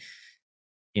me,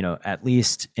 at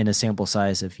least in a sample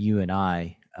size of you and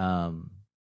I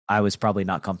was probably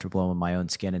not comfortable in my own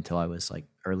skin until I was like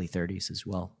early 30s as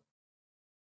well.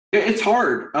 Yeah, it's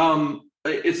hard.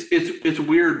 It's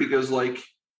weird because like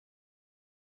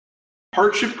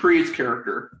hardship creates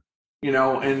character,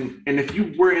 and if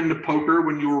you were into poker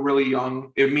when you were really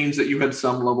young, it means that you had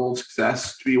some level of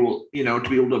success to be able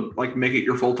to like make it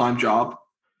your full-time job.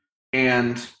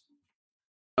 And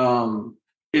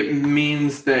it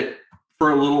means that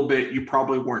for a little bit you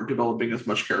probably weren't developing as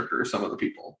much character as some other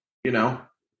people,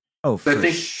 Oh,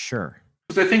 for sure.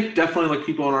 Because I think definitely like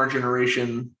people in our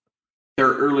generation, their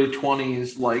early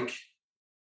 20s, like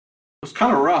it was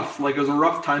kind of rough. Like it was a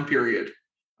rough time period.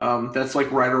 That's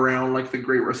like right around like the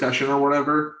Great Recession or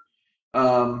whatever.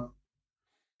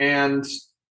 And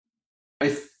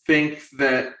I think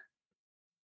that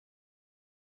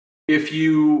if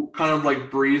you kind of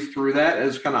like breathe through that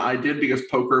as kind of I did, because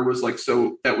poker was like,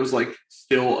 so that was like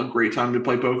still a great time to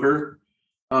play poker.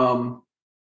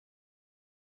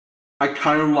 I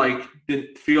kind of like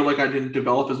didn't feel like I didn't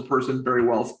develop as a person very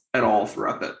well at all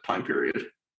throughout that time period.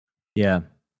 Yeah.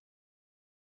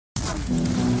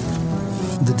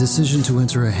 The decision to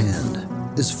enter a hand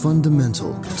is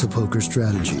fundamental to poker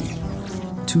strategy.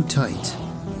 Too tight,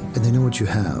 and they know what you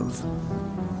have.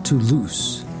 Too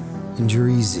loose, and you're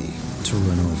easy to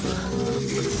run over.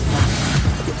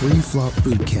 Pre-flop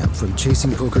Bootcamp from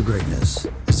Chasing Poker Greatness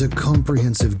is a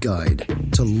comprehensive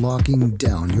guide to locking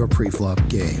down your pre-flop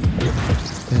game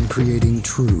and creating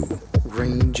true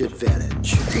range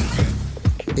advantage.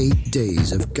 8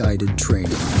 days of guided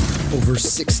training, over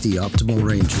 60 optimal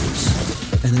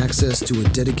ranges, and access to a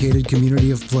dedicated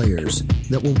community of players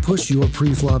that will push your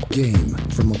pre-flop game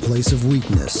from a place of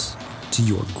weakness to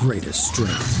your greatest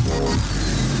strength.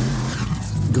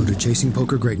 Go to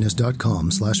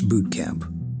chasingpokergreatness.com/bootcamp.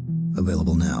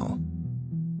 Available now.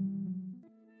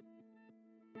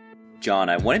 John,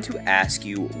 I wanted to ask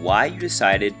you why you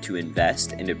decided to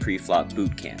invest into Pre-Flop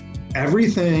Bootcamp.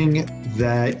 Everything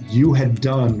that you had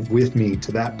done with me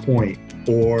to that point,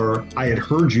 or I had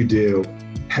heard you do,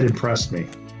 had impressed me.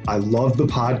 I loved the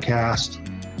podcast.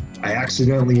 I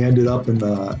accidentally ended up in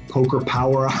the Poker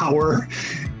Power Hour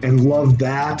and loved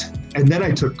that. And then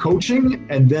I took coaching,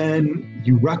 and then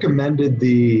you recommended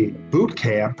the boot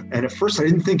camp. And at first I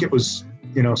didn't think it was,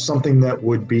 something that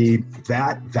would be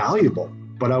that valuable.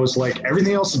 But I was like,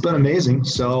 everything else has been amazing.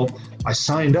 So I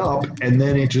signed up, and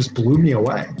then it just blew me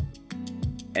away.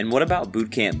 And what about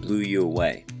boot camp blew you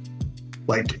away?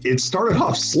 Like, it started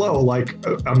off slow. Like,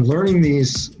 I'm learning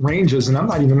these ranges, and I'm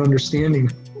not even understanding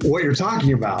what you're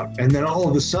talking about. And then all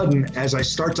of a sudden, as I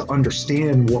start to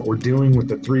understand what we're doing with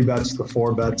the 3-bets, the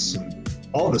 4-bets, and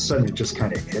all of a sudden it just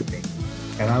kind of hit me.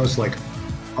 And I was like,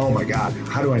 oh my God,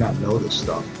 how do I not know this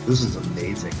stuff? This is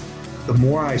amazing. The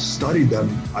more I studied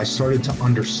them, I started to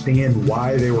understand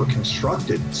why they were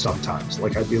constructed sometimes.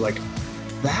 Like, I'd be like,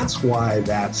 that's why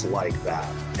that's like that.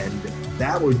 And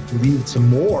that would lead to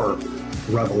more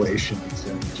revelations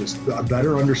and just a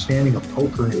better understanding of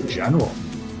poker in general.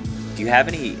 Do you have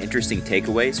any interesting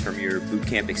takeaways from your boot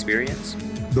camp experience?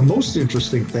 The most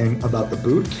interesting thing about the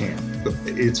boot camp,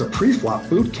 it's a pre-flop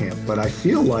boot camp, but I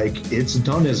feel like it's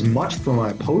done as much for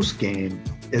my post game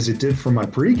as it did for my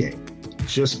pre-game,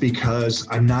 just because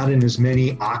I'm not in as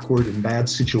many awkward and bad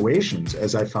situations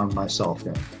as I found myself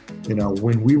in.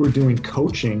 When we were doing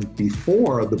coaching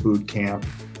before the boot camp,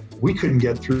 we couldn't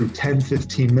get through 10,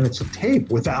 15 minutes of tape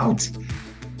without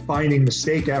finding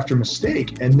mistake after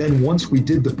mistake. And then once we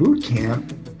did the boot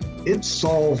camp, it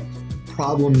solved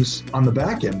problems on the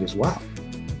back end as well.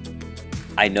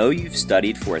 I know you've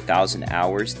studied for 1,000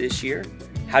 hours this year.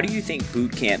 How do you think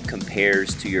boot camp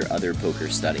compares to your other poker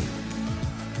study?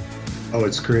 Oh,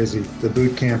 it's crazy. The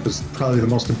boot camp is probably the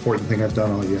most important thing I've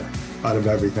done all year out of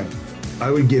everything.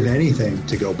 I would give anything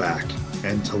to go back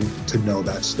and to know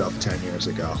that stuff 10 years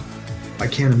ago. I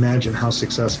can't imagine how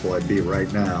successful I'd be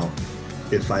right now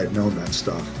if I had known that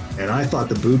stuff. And I thought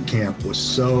the boot camp was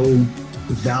so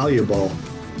valuable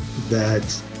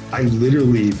that I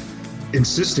literally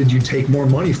insisted you take more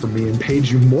money from me and paid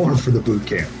you more for the boot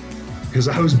camp because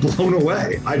I was blown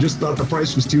away. I just thought the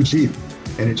price was too cheap.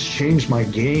 And it's changed my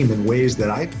game in ways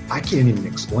that I can't even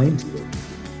explain to you.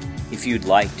 If you'd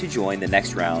like to join the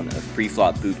next round of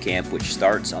Pre-Flop Bootcamp, which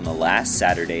starts on the last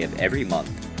Saturday of every month,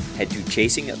 Head to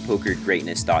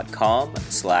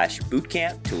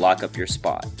chasingpokergreatness.com/bootcamp to lock up your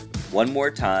spot. One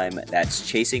more time, that's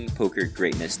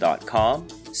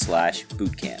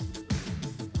chasingpokergreatness.com/bootcamp.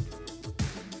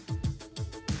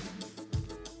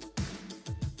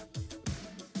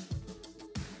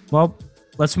 Well,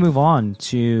 let's move on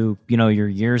to, your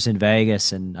years in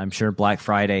Vegas, and I'm sure Black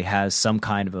Friday has some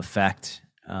kind of effect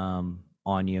on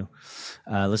you.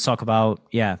 Let's talk about,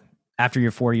 after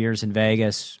your 4 years in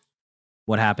Vegas,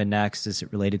 what happened next? Is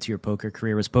it related to your poker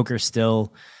career? Was poker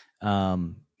still,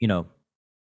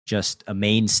 just a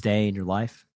mainstay in your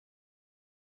life?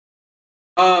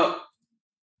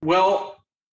 Well,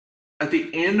 at the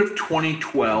end of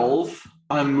 2012,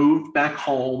 I moved back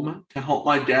home to help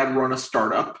my dad run a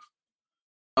startup.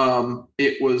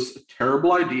 It was a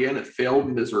terrible idea and it failed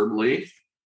miserably.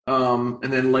 And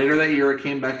then later that year, I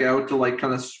came back out to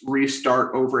kind of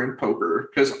restart over in poker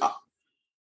because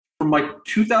from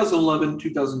 2011,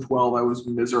 2012, I was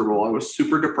miserable. I was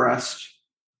super depressed.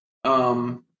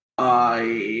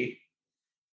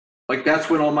 That's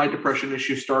when all my depression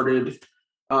issues started.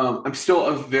 I'm still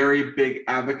a very big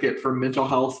advocate for mental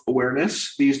health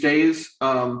awareness these days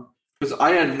because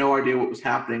I had no idea what was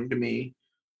happening to me,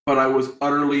 but I was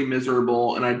utterly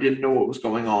miserable and I didn't know what was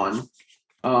going on.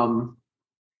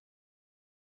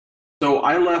 So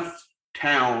I left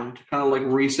town to kind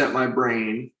of reset my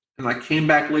brain, and I came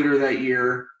back later that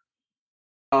year.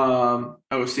 I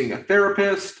was seeing a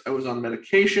therapist. I was on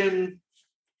medication,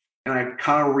 and I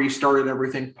kind of restarted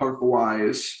everything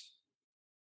poker-wise.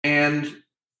 And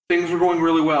things were going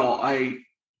really well. I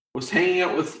was hanging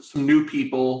out with some new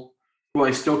people who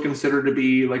I still consider to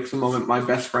be some of my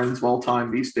best friends of all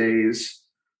time these days.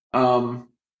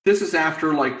 This is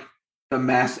after the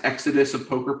mass exodus of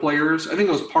poker players. I think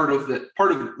it was part of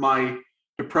my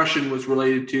depression was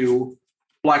related to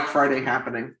Black Friday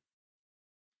happening,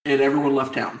 and everyone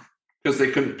left town because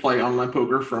they couldn't play online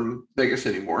poker from Vegas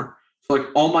anymore.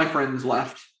 So all my friends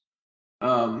left.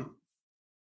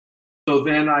 So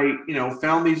then I,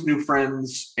 found these new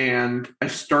friends, and I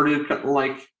started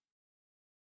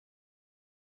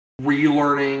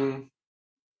relearning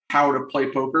how to play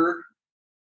poker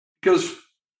because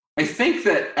I think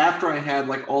that after I had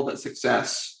all that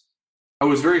success, I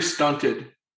was very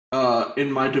stunted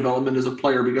in my development as a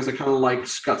player because I kind of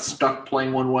got stuck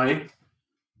playing one way.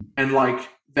 And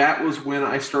that was when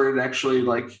I started actually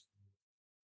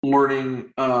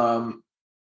learning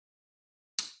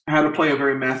how to play a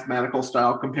very mathematical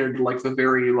style compared to the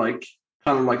very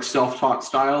kind of self-taught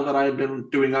style that I had been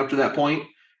doing up to that point.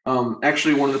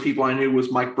 Actually, one of the people I knew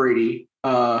was Mike Brady,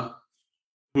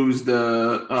 who's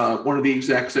the one of the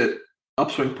execs at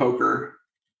Upswing Poker,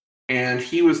 and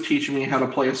he was teaching me how to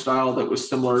play a style that was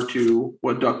similar to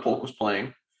what Doug Polk was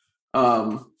playing,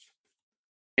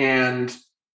 and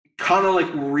kind of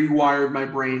rewired my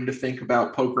brain to think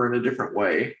about poker in a different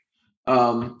way,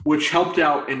 which helped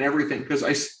out in everything because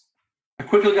I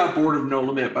quickly got bored of No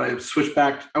Limit, but I switched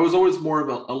back. I was always more of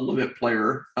a limit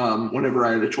player whenever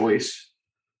I had a choice.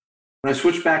 When I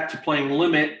switched back to playing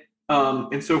limit.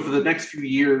 And so for the next few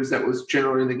years, that was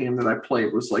generally the game that I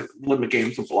played was limit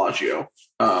games of Bellagio,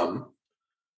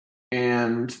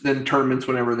 and then tournaments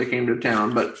whenever they came to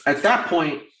town. But at that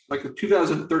point, the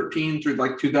 2013 through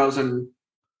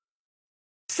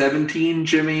 2017,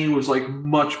 Jimmy was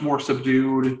much more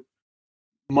subdued,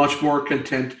 much more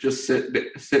content to just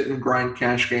sit and grind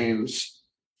cash games,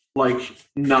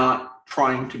 not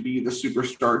trying to be the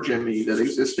superstar Jimmy that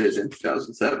existed in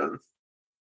 2007.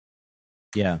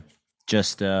 Yeah.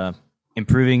 Just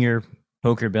improving your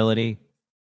poker ability,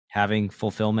 having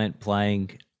fulfillment,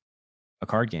 playing a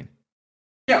card game.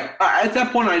 Yeah, at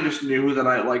that point, I just knew that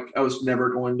I was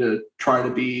never going to try to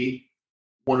be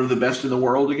one of the best in the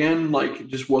world again. It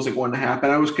just wasn't going to happen.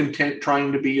 I was content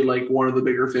trying to be one of the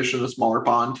bigger fish in a smaller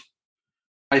pond.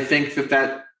 I think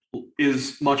that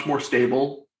is much more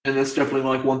stable, and that's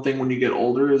definitely one thing when you get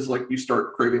older is you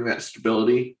start craving that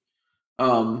stability.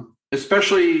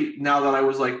 Especially now that I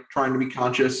was trying to be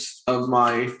conscious of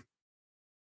my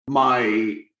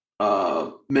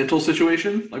mental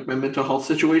situation, my mental health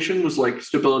situation was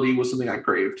stability was something I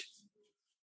craved.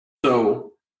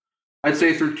 So I'd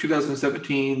say through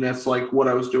 2017, that's what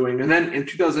I was doing. And then in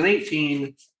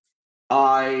 2018,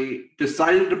 I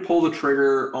decided to pull the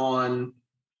trigger on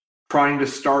trying to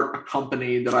start a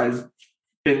company that I've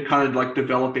been kind of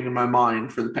developing in my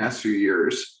mind for the past few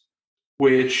years,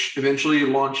 which eventually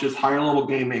launches Higher Level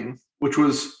Gaming, which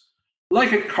was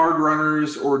a Card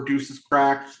Runners or Deuces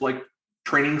Cracked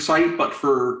training site, but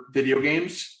for video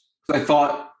games. I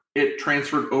thought it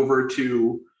transferred over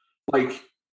to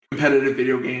competitive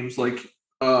video games League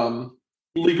of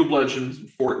Legends and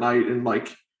Fortnite and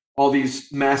all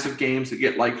these massive games that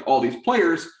get like all these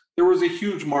players, there was a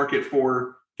huge market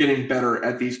for getting better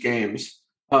at these games.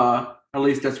 At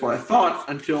least that's what I thought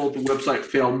until the website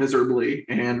failed miserably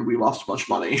and we lost a bunch of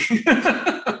money.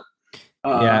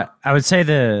 Yeah, I would say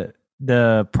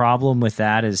the problem with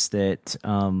that is that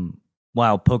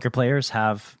while poker players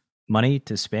have money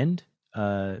to spend,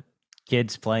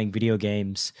 kids playing video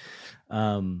games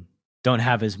don't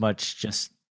have as much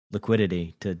just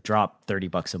liquidity to drop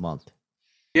 $30 a month.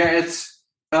 Yeah, it's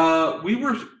our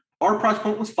price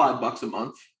point was $5 a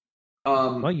month.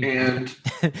 And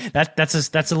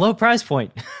that's a low price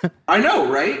point. I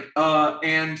know, right?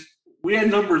 And we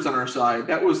had numbers on our side.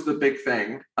 That was the big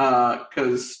thing.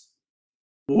 Because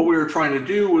what we were trying to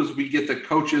do was we get the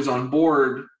coaches on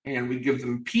board and we give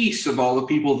them piece of all the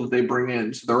people that they bring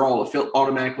in, so they're all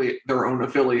automatically their own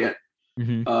affiliate.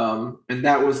 Mm-hmm. And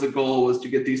that was the goal, was to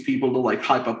get these people to like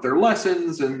hype up their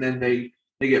lessons, and then they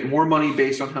get more money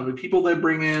based on how many people they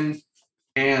bring in.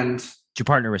 And did you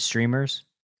partner with streamers?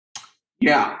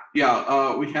 Yeah. We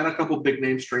had a couple big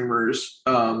name streamers,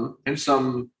 and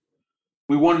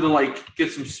we wanted to like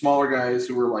get some smaller guys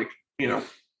who were like,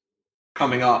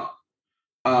 coming up.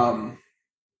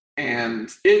 And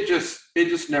it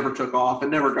just never took off. It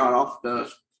never got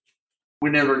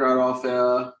never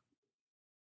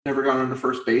got on the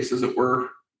first base, as it were.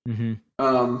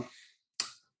 Mm-hmm.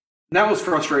 That was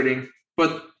frustrating,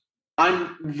 but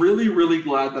I'm really, really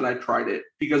glad that I tried it,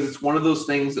 because it's one of those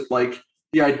things that like,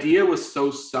 the idea was so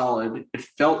solid, it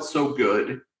felt so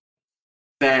good,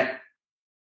 that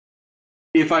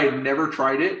if I had never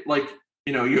tried it, like,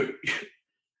 you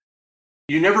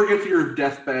never get to your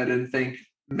deathbed and think,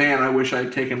 man, I wish I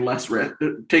had taken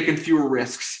fewer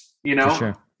risks, For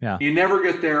sure. Yeah. You never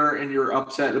get there and you're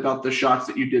upset about the shots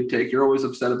that you did take. You're always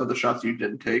upset about the shots you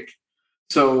didn't take.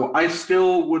 So I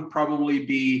still would probably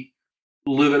be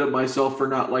livid at myself for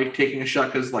not like taking a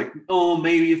shot, because like, oh,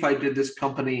 maybe if I did this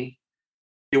company,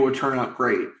 it would turn out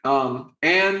great.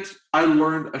 And I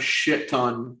learned a shit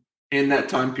ton in that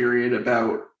time period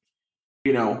about,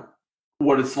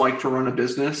 what it's like to run a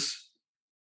business.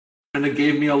 And it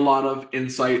gave me a lot of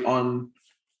insight on,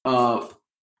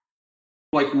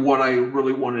 like what I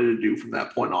really wanted to do from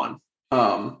that point on.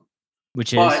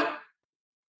 Which is?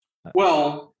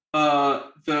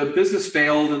 The business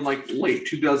failed in like late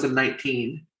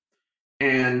 2019.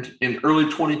 And in early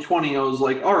 2020, I was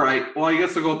like, all right, well, I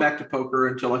guess I'll go back to poker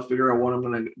until I figure out what I'm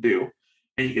going to do.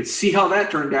 And you can see how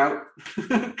that turned out,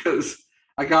 because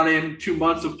I got in 2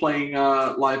 months of playing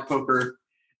live poker,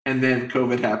 and then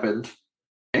COVID happened.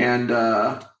 And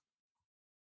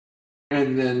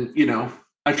then,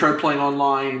 I tried playing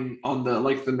online on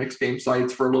the mixed game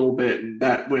sites for a little bit, and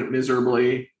that went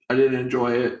miserably. I didn't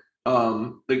enjoy it.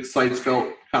 The sites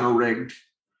felt kind of rigged.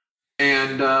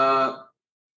 And I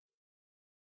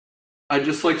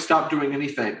just like stopped doing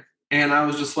anything. And I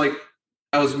was just like,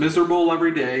 I was miserable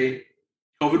every day.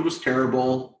 COVID was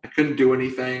terrible. I couldn't do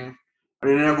anything. I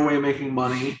didn't have a way of making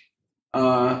money.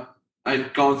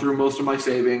 I'd gone through most of my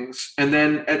savings. And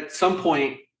then at some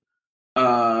point,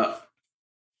 I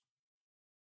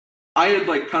had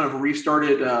like kind of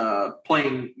restarted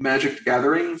playing Magic the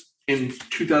Gathering in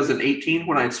 2018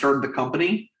 when I had started the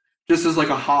company, just as like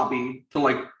a hobby to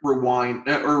like rewind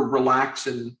or relax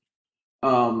and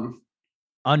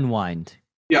unwind.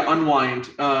 Yeah, unwind.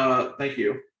 Thank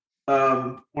you.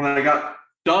 When I got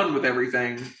done with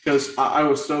everything, because I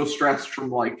was so stressed from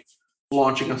like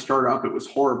launching a startup, it was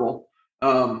horrible.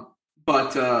 So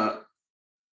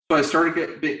I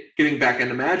started getting back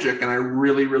into Magic, and I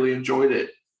really, really enjoyed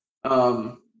it.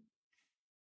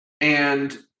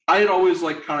 And I had always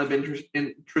like kind of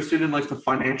interested in like the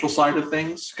financial side of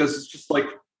things, because it's just like,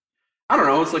 I don't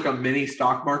know, it's like a mini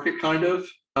stock market kind of.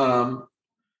 And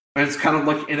it's kind of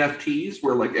like NFTs,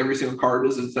 where like every single card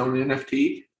is its own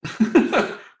NFT,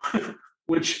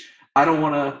 which I don't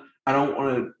want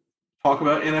to talk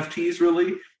about NFTs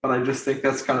really, but I just think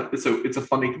that's kind of it's a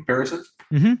funny comparison.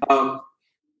 Mm-hmm.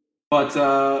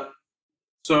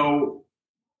 So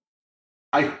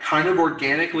I kind of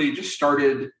organically just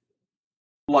started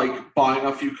like buying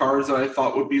a few cards that I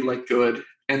thought would be like good,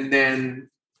 and then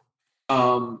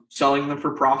selling them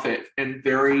for profit, and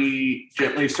very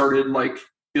gently started like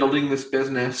building this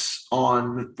business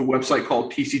on the website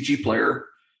called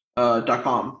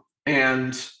tcgplayer.com.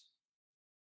 And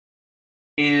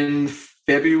in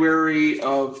February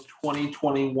of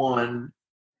 2021,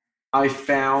 I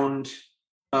found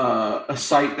a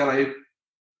site that I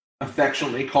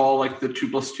affectionately call like the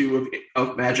 2+2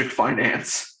 of Magic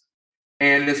Finance.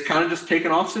 And it's kind of just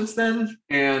taken off since then.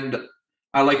 And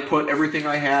I like put everything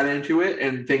I had into it,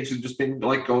 and things have just been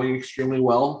like going extremely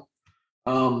well.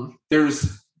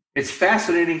 There's it's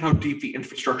fascinating how deep the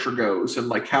infrastructure goes and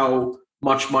like how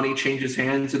much money changes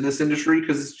hands in this industry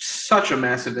because it's such a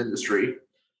massive industry.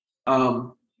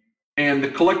 And the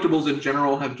collectibles in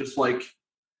general have just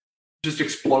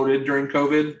exploded during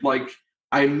COVID. Like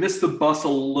I missed the bus a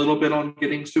little bit on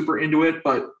getting super into it,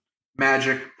 but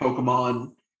Magic,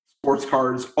 Pokemon, sports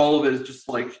cards, all of it is just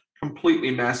like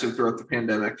completely massive throughout the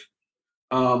pandemic.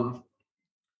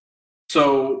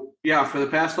 So yeah, for the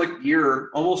past like year,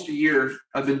 almost a year,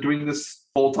 I've been doing this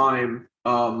full time,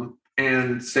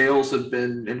 and sales have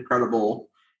been incredible.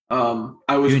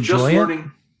 I was just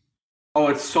learning. Oh,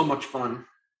 it's so much fun.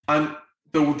 I'm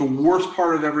the worst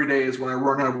part of every day is when I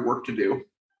run out of work to do.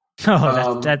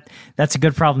 Oh, that's a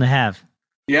good problem to have.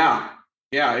 Yeah,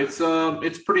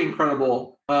 it's pretty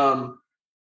incredible. I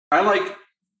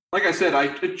like I said, I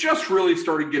just really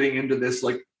started getting into this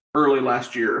like early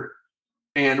last year,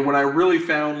 and when I really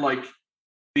found like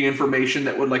the information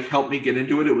that would like help me get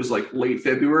into it, it was like late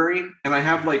February, and I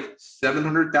have like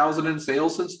 700,000 in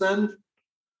sales since then,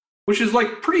 which is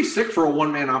like pretty sick for a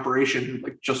one-man operation who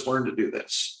like just learned to do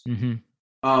this. Mm-hmm.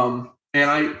 And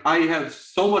I have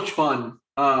so much fun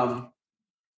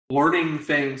learning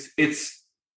things. It's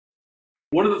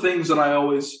one of the things that I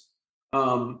always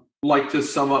like to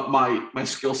sum up my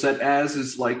skill set as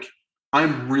is like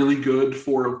I'm really good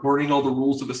for learning all the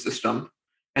rules of a system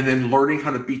and then learning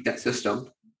how to beat that system.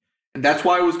 And that's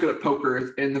why I was good at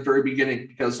poker in the very beginning,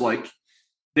 because like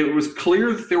it was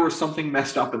clear that there was something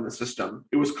messed up in the system.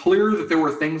 It was clear that there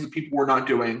were things that people were not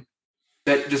doing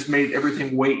that just made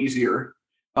everything way easier.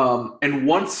 And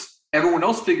once everyone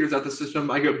else figures out the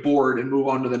system, I get bored and move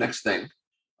on to the next thing.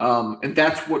 And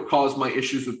that's what caused my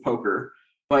issues with poker.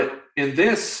 But in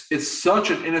this, it's such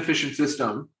an inefficient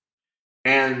system,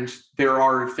 and there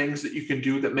are things that you can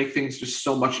do that make things just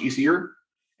so much easier.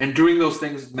 And doing those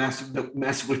things is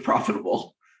massively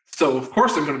profitable. So of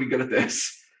course I'm going to be good at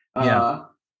this.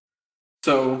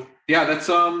 So yeah, that's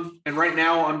and right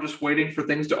now I'm just waiting for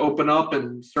things to open up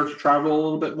and start to travel a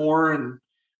little bit more, and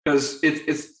because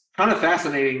it's kind of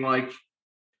fascinating, like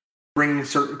bringing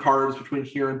certain cards between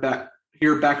here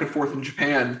back and forth in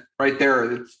Japan. Right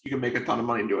there, you can make a ton of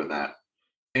money doing that.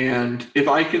 And if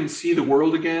I can see the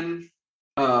world again,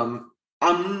 I'm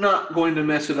not going to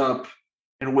mess it up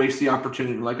and waste the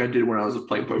opportunity like I did when I was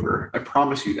playing poker. I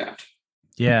promise you that.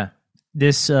 Yeah,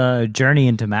 this journey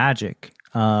into Magic.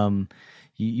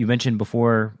 You mentioned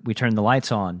before we turned the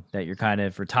lights on that you're kind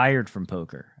of retired from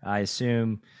poker. I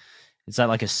assume, is that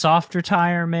like a soft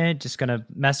retirement, just going to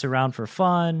mess around for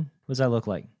fun? What does that look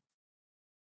like?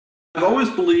 I've always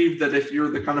believed that if you're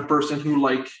the kind of person who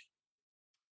like,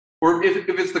 or if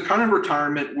it's the kind of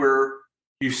retirement where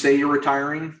you say you're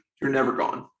retiring, you're never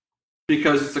gone.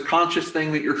 Because it's a conscious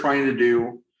thing that you're trying to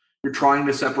do. You're trying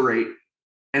to separate.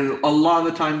 And a lot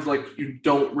of the times, like, you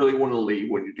don't really want to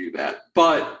leave when you do that.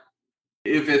 But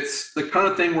if it's the kind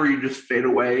of thing where you just fade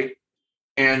away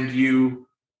and you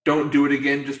don't do it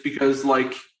again just because,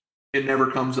 like, it never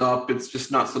comes up, it's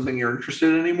just not something you're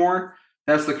interested in anymore,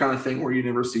 that's the kind of thing where you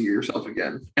never see yourself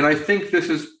again. And I think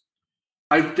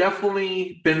I've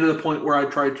definitely been to the point where I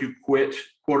tried to quit,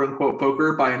 quote unquote,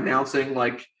 poker by announcing,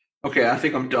 like, okay, I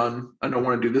think I'm done. I don't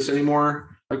want to do this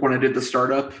anymore. Like when I did the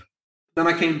startup, then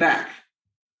I came back.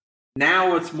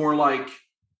 Now it's more like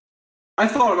I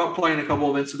thought about playing a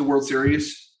couple events of the World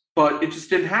Series, but it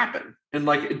just didn't happen. And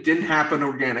like it didn't happen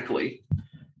organically.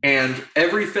 And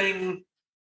everything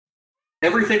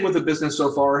with the business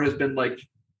so far has been like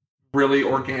really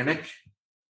organic,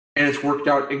 and it's worked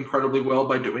out incredibly well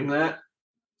by doing that.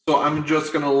 So I'm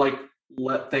just gonna like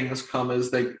let things come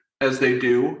as they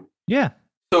do. Yeah.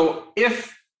 So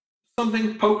if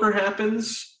something poker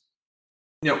happens,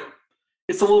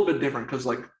 it's a little bit different because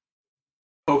like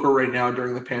poker right now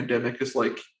during the pandemic is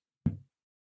like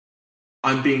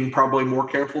I'm being probably more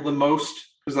careful than most,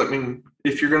 because I mean,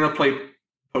 if you're gonna play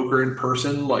poker in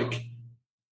person, like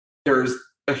there's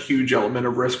a huge element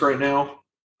of risk right now.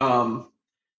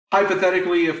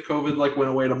 Hypothetically, if COVID like went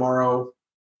away tomorrow,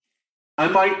 I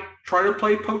might try to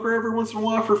play poker every once in a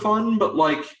while for fun, but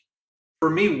like for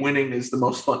me, winning is the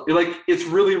most fun. Like it's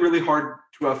really, really hard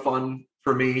to have fun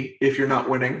for me if you're not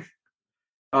winning.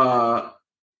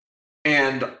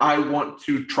 And I want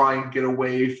to try and get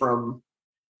away from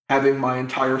having my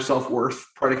entire self-worth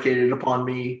predicated upon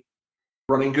me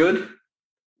running good.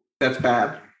 That's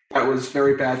bad. That was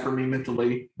very bad for me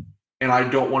mentally. And I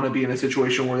don't want to be in a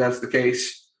situation where that's the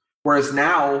case. Whereas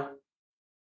now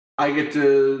I get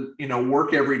to,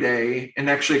 work every day and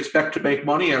actually expect to make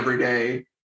money every day.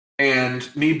 And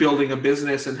me building a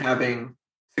business and having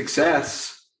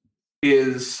success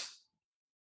is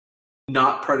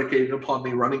not predicated upon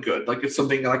me running good. Like it's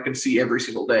something that I can see every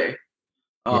single day.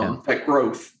 Yeah. That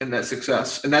growth and that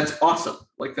success. And that's awesome.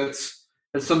 Like that's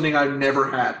something I've never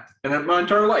had in my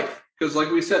entire life. Because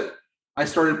like we said, I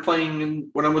started playing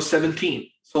when I was 17.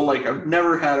 So like I've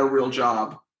never had a real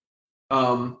job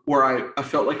where I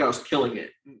felt like I was killing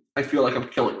it. I feel like I'm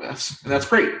killing this. And that's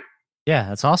great. Yeah,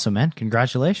 that's awesome, man.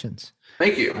 Congratulations.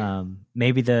 Thank you.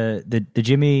 Maybe the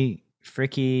Jimmy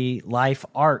Fricky life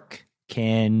arc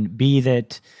can be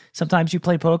that sometimes you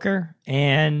play poker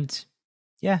and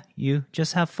yeah, you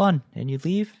just have fun and you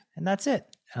leave and that's it.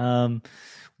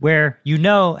 Where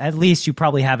at least you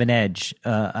probably have an edge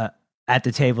at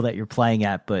the table that you're playing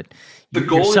at, but the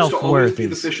goal is to always be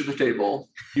the fish at the table.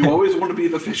 You always want to be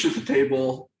the fish at the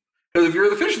table, because if you're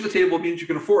the fish at the table, it means you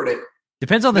can afford it.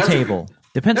 Depends on the table.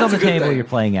 Depends on the table you're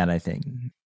playing at, I think.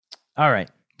 All right,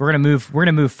 we're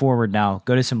gonna move forward now.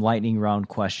 Go to some lightning round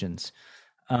questions.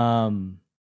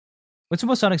 What's the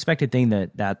most unexpected thing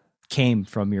that came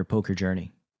from your poker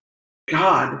journey?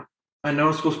 God, I know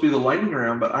it's supposed to be the lightning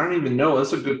round, but I don't even know.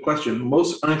 That's a good question.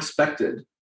 Most unexpected.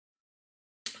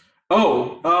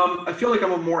 I feel like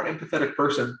I'm a more empathetic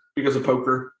person because of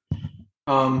poker,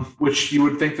 which you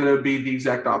would think that it would be the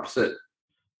exact opposite.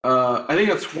 I think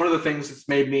that's one of the things that's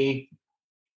made me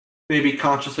maybe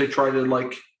consciously try to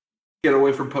like get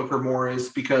away from poker more, is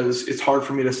because it's hard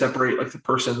for me to separate like the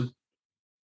person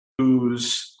who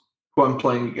I'm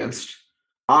playing against.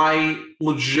 I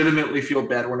legitimately feel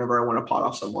bad whenever I win a pot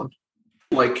off someone.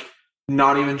 Like,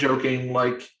 not even joking,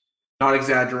 like, not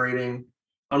exaggerating.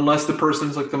 Unless the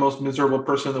person's like the most miserable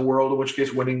person in the world, in which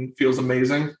case winning feels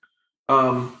amazing.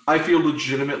 I feel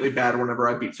legitimately bad whenever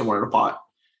I beat someone in a pot.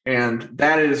 And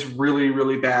that is really,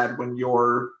 really bad when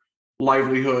your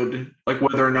livelihood, like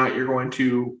whether or not you're going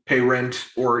to pay rent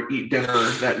or eat dinner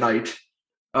that night,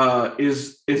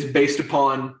 is based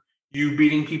upon you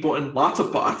beating people in lots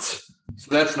of pots. So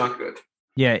that's not good.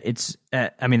 Yeah, it's.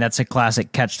 That's a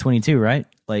classic catch-22, right?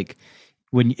 Like,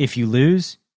 if you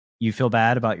lose, you feel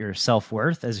bad about your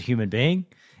self-worth as a human being,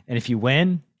 and if you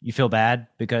win, you feel bad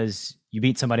because you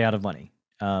beat somebody out of money.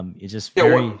 It's just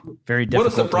very difficult. What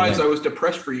a surprise! I was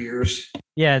depressed for years.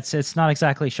 Yeah, it's not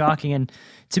exactly shocking. And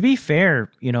to be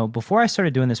fair, before I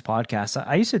started doing this podcast,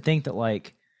 I used to think that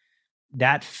like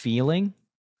that feeling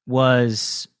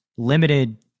was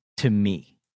limited to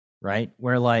me, right?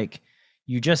 Where like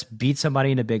you just beat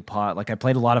somebody in a big pot. Like I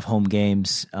played a lot of home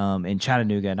games in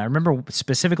Chattanooga, and I remember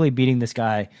specifically beating this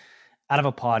guy out of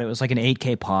a pot. It was like an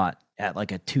 8K pot at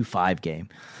like a 2-5 game,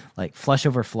 like flush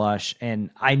over flush. And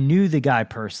I knew the guy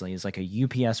personally. He's like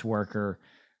a UPS worker.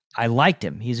 I liked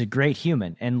him. He's a great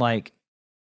human. And like,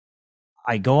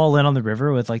 I go all in on the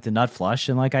river with like the nut flush.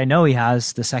 And like, I know he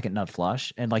has the second nut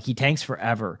flush and like he tanks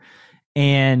forever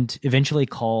and eventually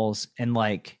calls. And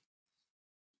like,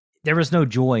 there was no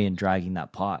joy in dragging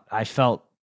that pot. I felt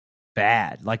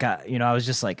bad. Like I was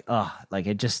just like, like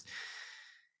it just,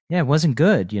 it wasn't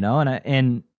good,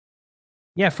 and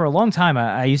yeah, for a long time,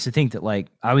 I used to think that like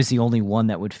I was the only one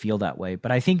that would feel that way.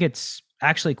 But I think it's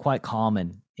actually quite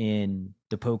common in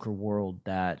the poker world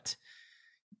that,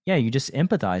 yeah, you just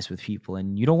empathize with people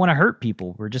and you don't want to hurt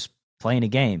people. We're just playing a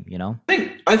game,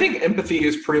 I think empathy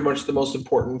is pretty much the most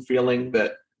important feeling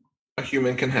that a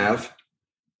human can have.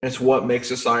 It's what makes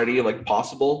society like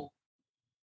possible.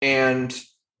 And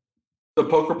the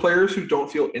poker players who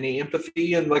don't feel any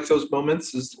empathy in like those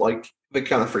moments is like, they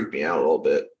kind of freak me out a little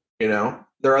bit.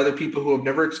 There are other people who have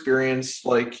never experienced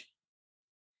like,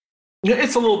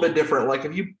 it's a little bit different. Like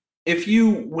if you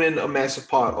win a massive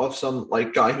pot off some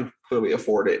like guy who clearly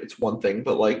afford it, it's one thing.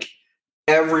 But like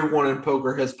everyone in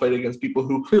poker has played against people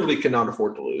who clearly cannot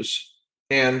afford to lose,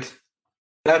 and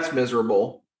that's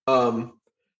miserable.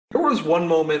 There was one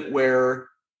moment where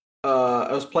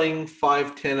I was playing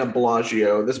 5-10 at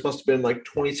Bellagio. This must have been like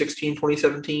 2016,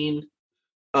 2017.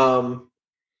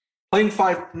 Playing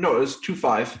 5, no, it was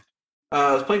 2-5.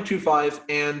 I was playing 2-5,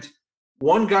 and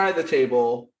one guy at the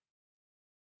table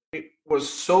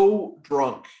was so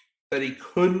drunk that he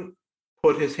couldn't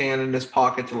put his hand in his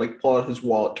pocket to like pull out his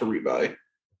wallet to rebuy.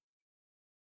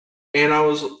 And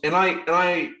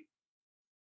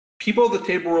people at the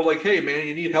table were like, "Hey man,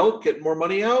 you need help getting more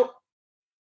money out?"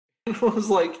 And I was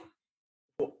like,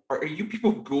 "Are you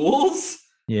people ghouls?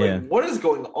 Yeah. Like, what is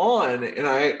going on?" And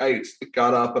I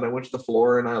got up and I went to the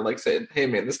floor and I like said, "Hey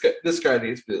man, this guy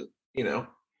needs to,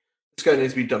 this guy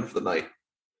needs to be done for the night."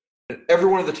 And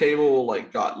everyone at the table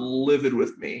like got livid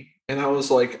with me. And I was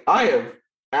like, I have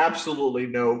absolutely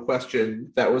no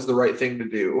question that was the right thing to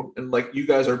do. And like, you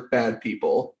guys are bad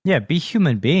people. Yeah, be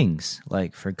human beings,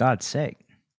 like for God's sake.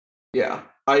 Yeah.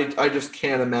 I just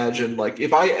can't imagine, like,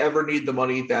 if I ever need the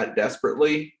money that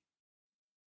desperately,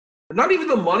 not even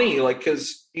the money, like,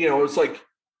 because, it's like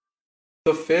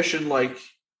the fish and like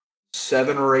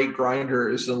 7 or 8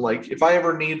 grinders. And like, if I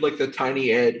ever need like the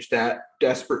tiny edge that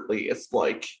desperately, it's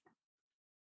like,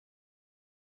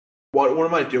 what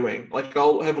am I doing? Like,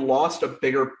 I'll have lost a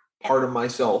bigger part of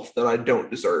myself that I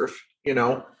don't deserve,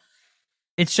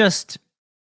 It's just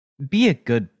be a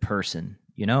good person,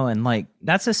 and like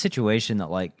that's a situation that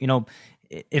like,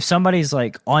 if somebody's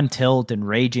like on tilt and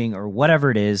raging or whatever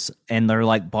it is, and they're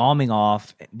like bombing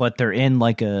off, but they're in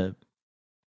like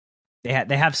they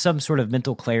have some sort of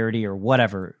mental clarity or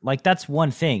whatever, like that's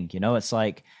one thing, it's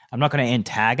like, I'm not going to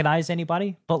antagonize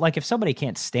anybody, but like if somebody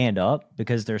can't stand up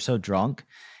because they're so drunk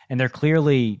and they're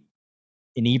clearly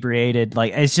inebriated,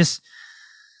 like it's just,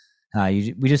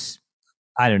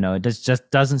 I don't know. It just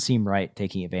doesn't seem right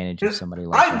taking advantage of somebody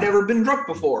like that. I've never been drunk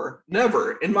before.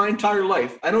 Never in my entire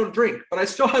life. I don't drink, but I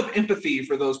still have empathy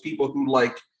for those people who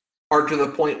like are to the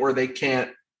point where they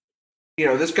can't,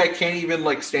 this guy can't even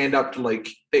like stand up to like,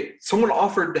 someone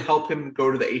offered to help him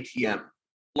go to the ATM.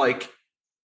 Like,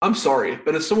 I'm sorry,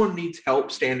 but if someone needs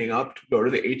help standing up to go to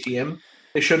the ATM,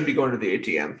 they shouldn't be going to the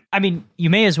ATM. I mean, you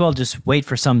may as well just wait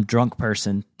for some drunk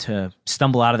person to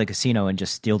stumble out of the casino and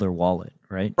just steal their wallet,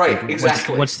 right? Right, like,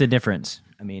 exactly. What's the difference?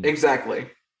 I mean, exactly. At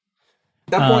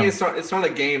that point, it's not a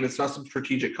game. It's not some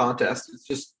strategic contest.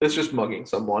 It's just mugging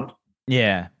someone.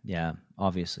 Yeah.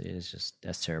 Obviously,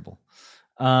 that's terrible.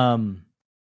 Let's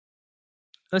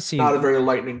see. Not a very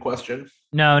lightning question.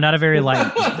 No, not a very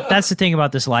light. That's the thing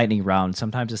about this lightning round.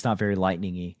 Sometimes it's not very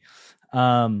lightning-y.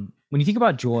 When you think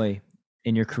about joy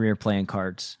in your career playing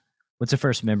cards, what's the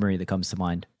first memory that comes to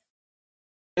mind?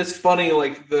 It's funny,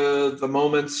 like the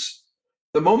moments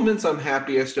I'm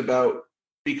happiest about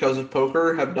because of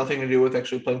poker have nothing to do with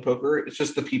actually playing poker. It's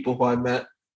just the people who I met,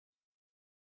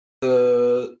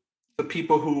 the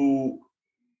people who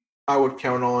I would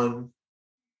count on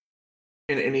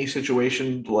in any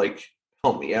situation to like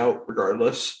help me out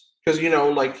regardless. Because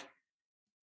like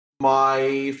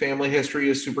my family history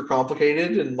is super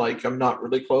complicated and like I'm not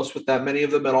really close with that many of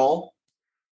them at all.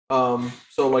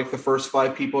 So like the first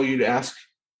 5 people you'd ask,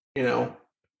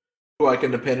 who I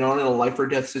can depend on in a life or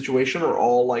death situation are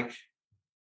all like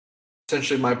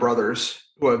essentially my brothers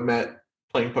who I've met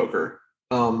playing poker.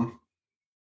 And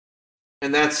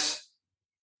that's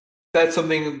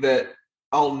something that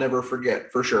I'll never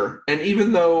forget for sure. And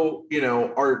even though,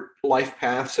 our life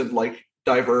paths have like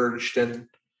diverged and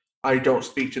I don't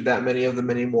speak to that many of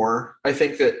them anymore, I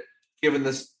think that given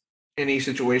any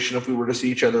situation, if we were to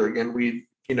see each other again, we'd,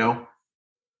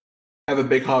 have a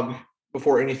big hug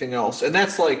before anything else. And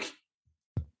that's like,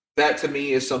 that to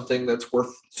me is something that's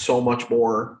worth so much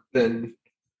more than,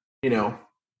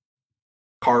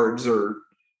 cards or,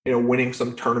 winning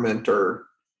some tournament or,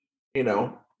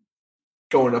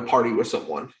 going to party with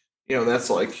someone. That's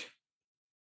like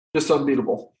just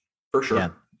unbeatable for sure. Yeah.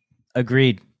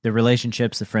 Agreed. The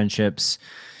relationships, the friendships,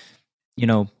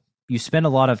 you spend a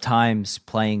lot of times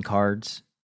playing cards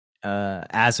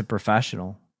as a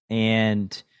professional,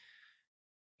 and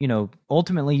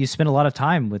ultimately you spend a lot of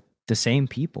time with the same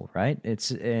people, right?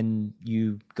 And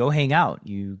you go hang out,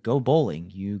 you go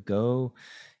bowling, you go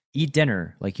eat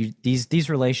dinner, like these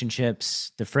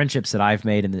relationships, the friendships that I've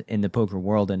made in the poker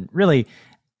world, and really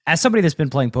as somebody that's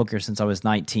been playing poker since I was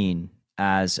 19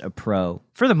 as a pro,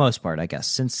 for the most part, I guess,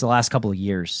 since the last couple of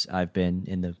years, I've been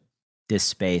in this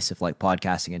space of like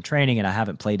podcasting and training, and I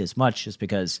haven't played as much just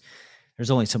because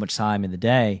there's only so much time in the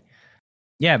day.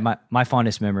 Yeah, my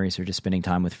fondest memories are just spending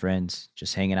time with friends,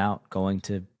 just hanging out, going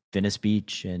to Venice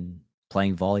Beach and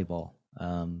playing volleyball,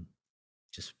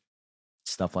 just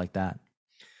stuff like that.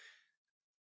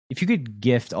 If you could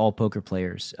gift all poker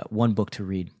players one book to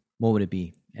read, what would it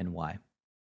be and why?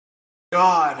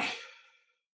 God,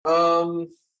 that's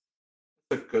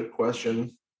a good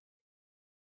question.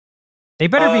 They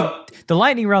better be, the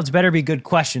lightning rounds better be good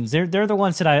questions. They're the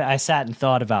ones that I sat and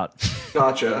thought about.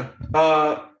 Gotcha.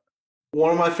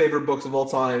 One of my favorite books of all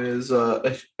time is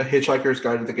A Hitchhiker's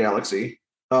Guide to the Galaxy.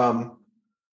 And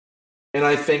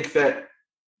I think that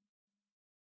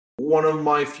one of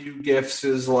my few gifts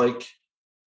is like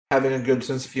having a good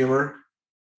sense of humor.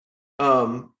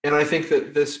 And I think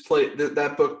that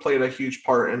that book played a huge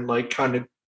part in like kind of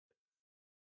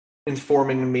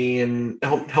informing me and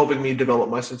helping me develop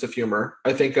my sense of humor.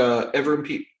 I think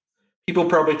people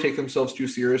probably take themselves too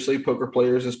seriously, poker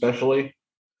players especially,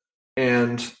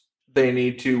 and they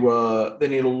need to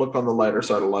look on the lighter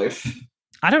side of life.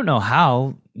 I don't know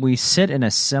how we sit in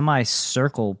a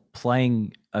semicircle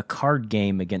playing a card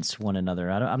game against one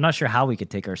another. I'm not sure how we could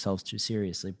take ourselves too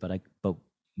seriously, but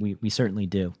we certainly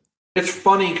do. It's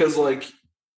funny because like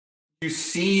you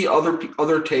see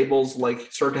other tables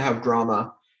like start to have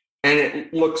drama, and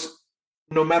it looks,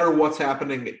 no matter what's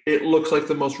happening, it looks like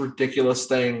the most ridiculous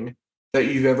thing that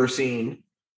you've ever seen.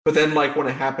 But then like when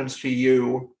it happens to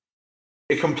you,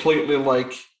 it completely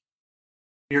like,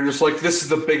 you're just like, this is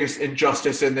the biggest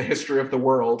injustice in the history of the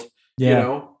world. Yeah. You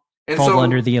know? And fall so,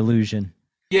 under the illusion.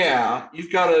 Yeah,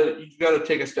 you've gotta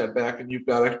take a step back, and you've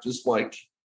gotta just like,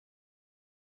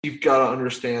 you've gotta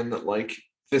understand that like,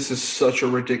 this is such a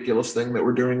ridiculous thing that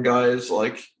we're doing, guys.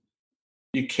 Like,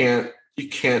 you can't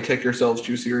take yourselves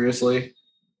too seriously.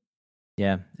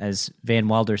 Yeah, as Van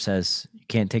Wilder says, you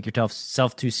can't take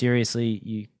yourself too seriously.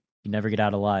 You never get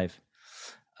out alive.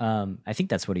 I think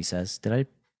that's what he says. Did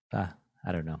I?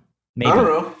 I don't know. Maybe. I don't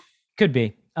know. Could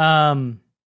be. All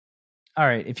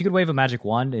right. If you could wave a magic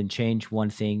wand and change one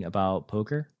thing about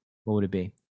poker, what would it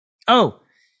be? Oh,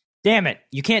 damn it.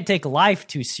 You can't take life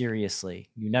too seriously.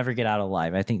 You never get out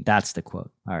alive. I think that's the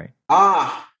quote. All right.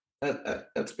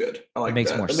 That's good. I like it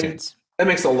makes that. more sense. That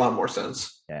makes a lot more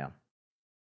sense. Yeah.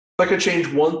 If I could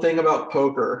change one thing about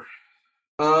poker,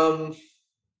 I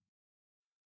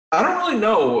don't really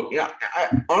know. Yeah,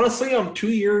 honestly, I'm 2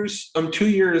 years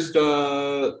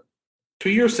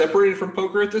separated from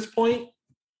poker at this point.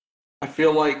 I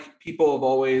feel like people have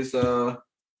always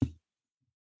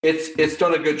it's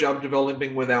done a good job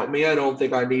developing without me. I don't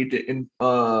think I need to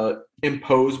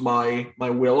impose my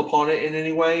will upon it in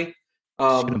any way.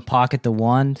 Just gonna pocket the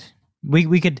wand.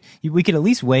 We could at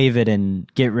least wave it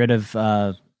and get rid of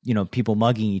people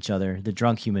mugging each other, the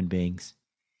drunk human beings.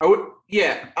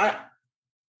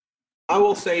 I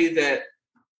will say that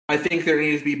I think there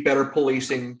needs to be better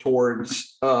policing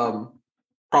towards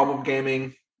problem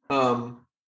gaming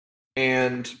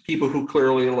and people who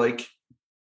clearly like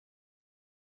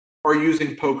are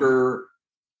using poker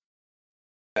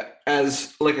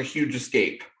as like a huge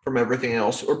escape from everything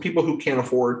else, or people who can't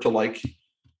afford to like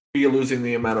be losing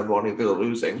the amount of money they're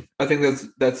losing. I think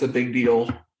that's a big deal.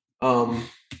 And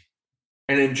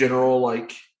in general,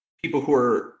 like people who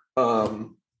are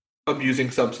abusing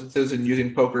substances and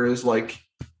using poker as like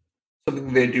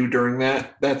something they do during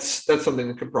that's something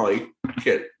that could probably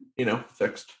get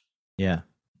fixed. Yeah,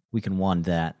 we can wand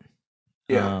that.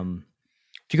 Yeah.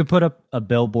 If you could put up a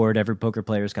billboard every poker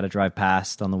player's got to drive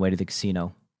past on the way to the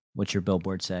casino, what's your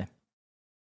billboard say?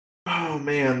 Oh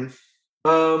man.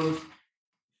 Go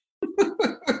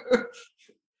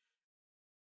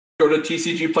to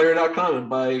tcgplayer.com and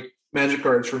buy magic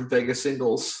cards from Vegas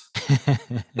Singles.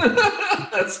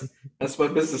 That's my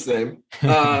business name.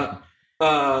 Because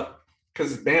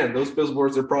man, those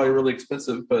billboards are probably really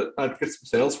expensive, but I'd get some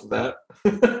sales from that.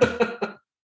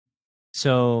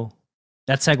 So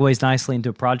that segues nicely into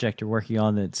a project you're working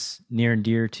on that's near and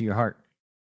dear to your heart.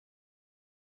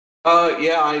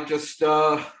 Yeah,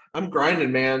 I'm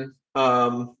grinding, man.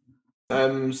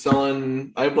 I'm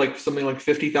selling. I have like something like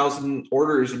 50,000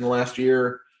 orders in the last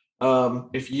year.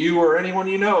 If you or anyone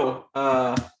you know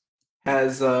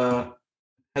has a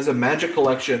Magic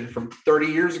collection from 30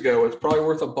 years ago, it's probably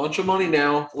worth a bunch of money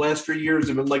now. The last 3 years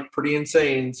have been like pretty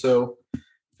insane. So if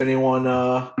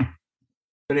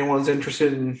anyone's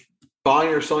interested in buying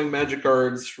or selling Magic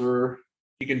cards, you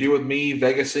can deal with me,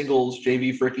 Vegas Singles,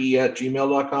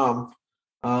 jvfricky@gmail.com.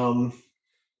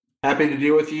 Happy to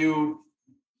deal with you.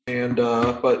 And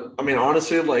but I mean,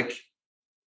 honestly, like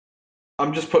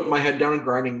I'm just putting my head down and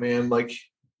grinding, man. Like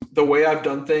the way I've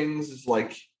done things is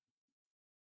like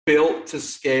built to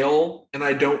scale, and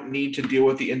I don't need to deal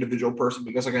with the individual person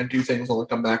because I can do things on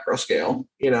like a macro scale,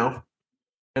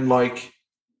 and like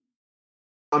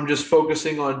I'm just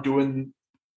focusing on doing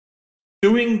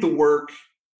the work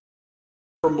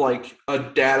from like a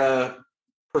data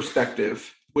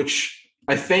perspective, which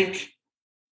I think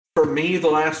for me the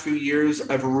last few years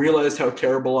I've realized how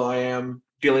terrible I am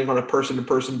dealing on a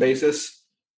person-to-person basis.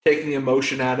 Taking the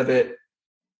emotion out of it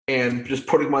and just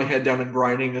putting my head down and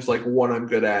grinding is like what I'm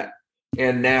good at.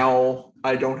 And now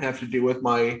I don't have to deal with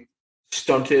my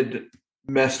stunted,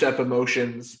 messed up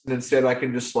emotions. And instead I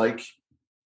can just like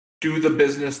do the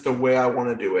business the way I want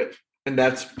to do it. And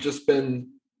that's just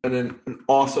been an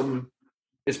awesome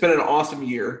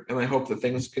year. And I hope that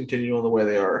things continue on the way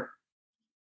they are.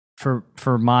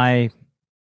 For my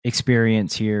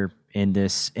experience here in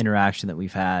this interaction that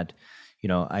we've had,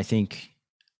 I think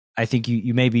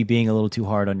you may be being a little too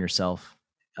hard on yourself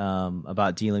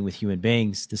about dealing with human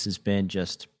beings. This has been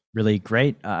just really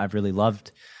great. I've really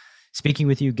loved speaking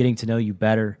with you, getting to know you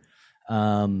better.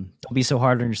 Don't be so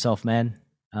hard on yourself, man.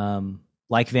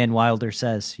 Like Van Wilder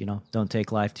says, don't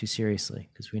take life too seriously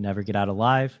because we never get out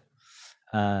alive.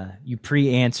 You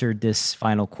pre-answered this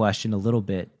final question a little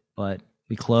bit, but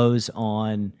we close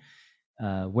on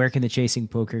where can the Chasing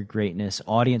Poker Greatness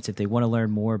audience, if they want to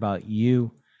learn more about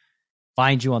you,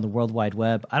 find you on the World Wide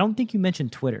Web? I don't think you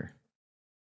mentioned Twitter.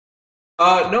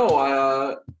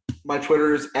 No, my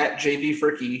Twitter is at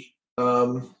JVFricky,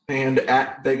 and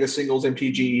at Vegas Singles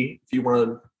MTG if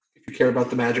you care about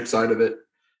the Magic side of it.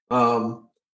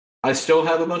 I still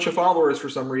have a bunch of followers for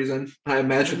some reason. I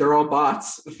imagine they're all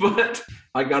bots, but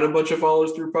I got a bunch of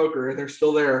followers through poker and they're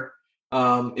still there.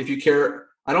 If you care,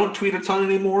 I don't tweet a ton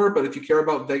anymore, but if you care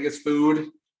about Vegas food,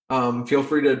 feel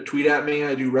free to tweet at me.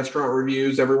 I do restaurant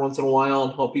reviews every once in a while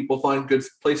and help people find good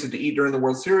places to eat during the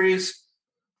World Series.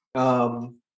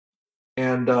 And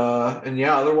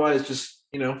yeah, otherwise just,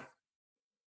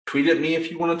 tweet at me if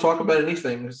you want to talk about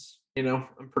anything. I'm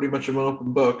pretty much an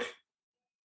open book.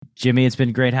 Jimmy, it's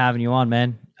been great having you on,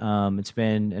 man. It's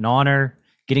been an honor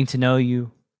getting to know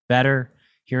you better,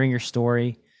 hearing your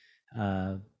story.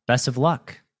 Best of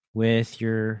luck with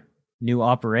your new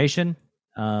operation.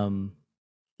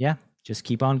 Yeah, just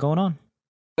keep on going on.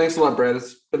 Thanks a lot, Brad.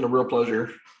 It's been a real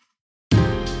pleasure.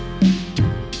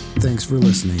 Thanks for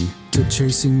listening to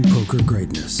Chasing Poker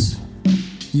Greatness.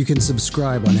 You can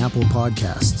subscribe on Apple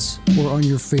Podcasts or on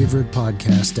your favorite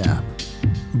podcast app.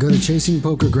 Go to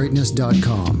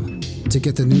chasingpokergreatness.com to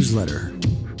get the newsletter,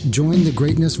 join the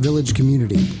Greatness Village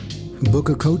community, book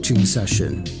a coaching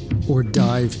session, or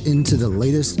dive into the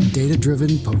latest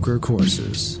data-driven poker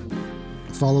courses.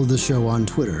 Follow the show on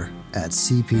Twitter at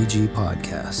CPG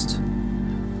Podcast.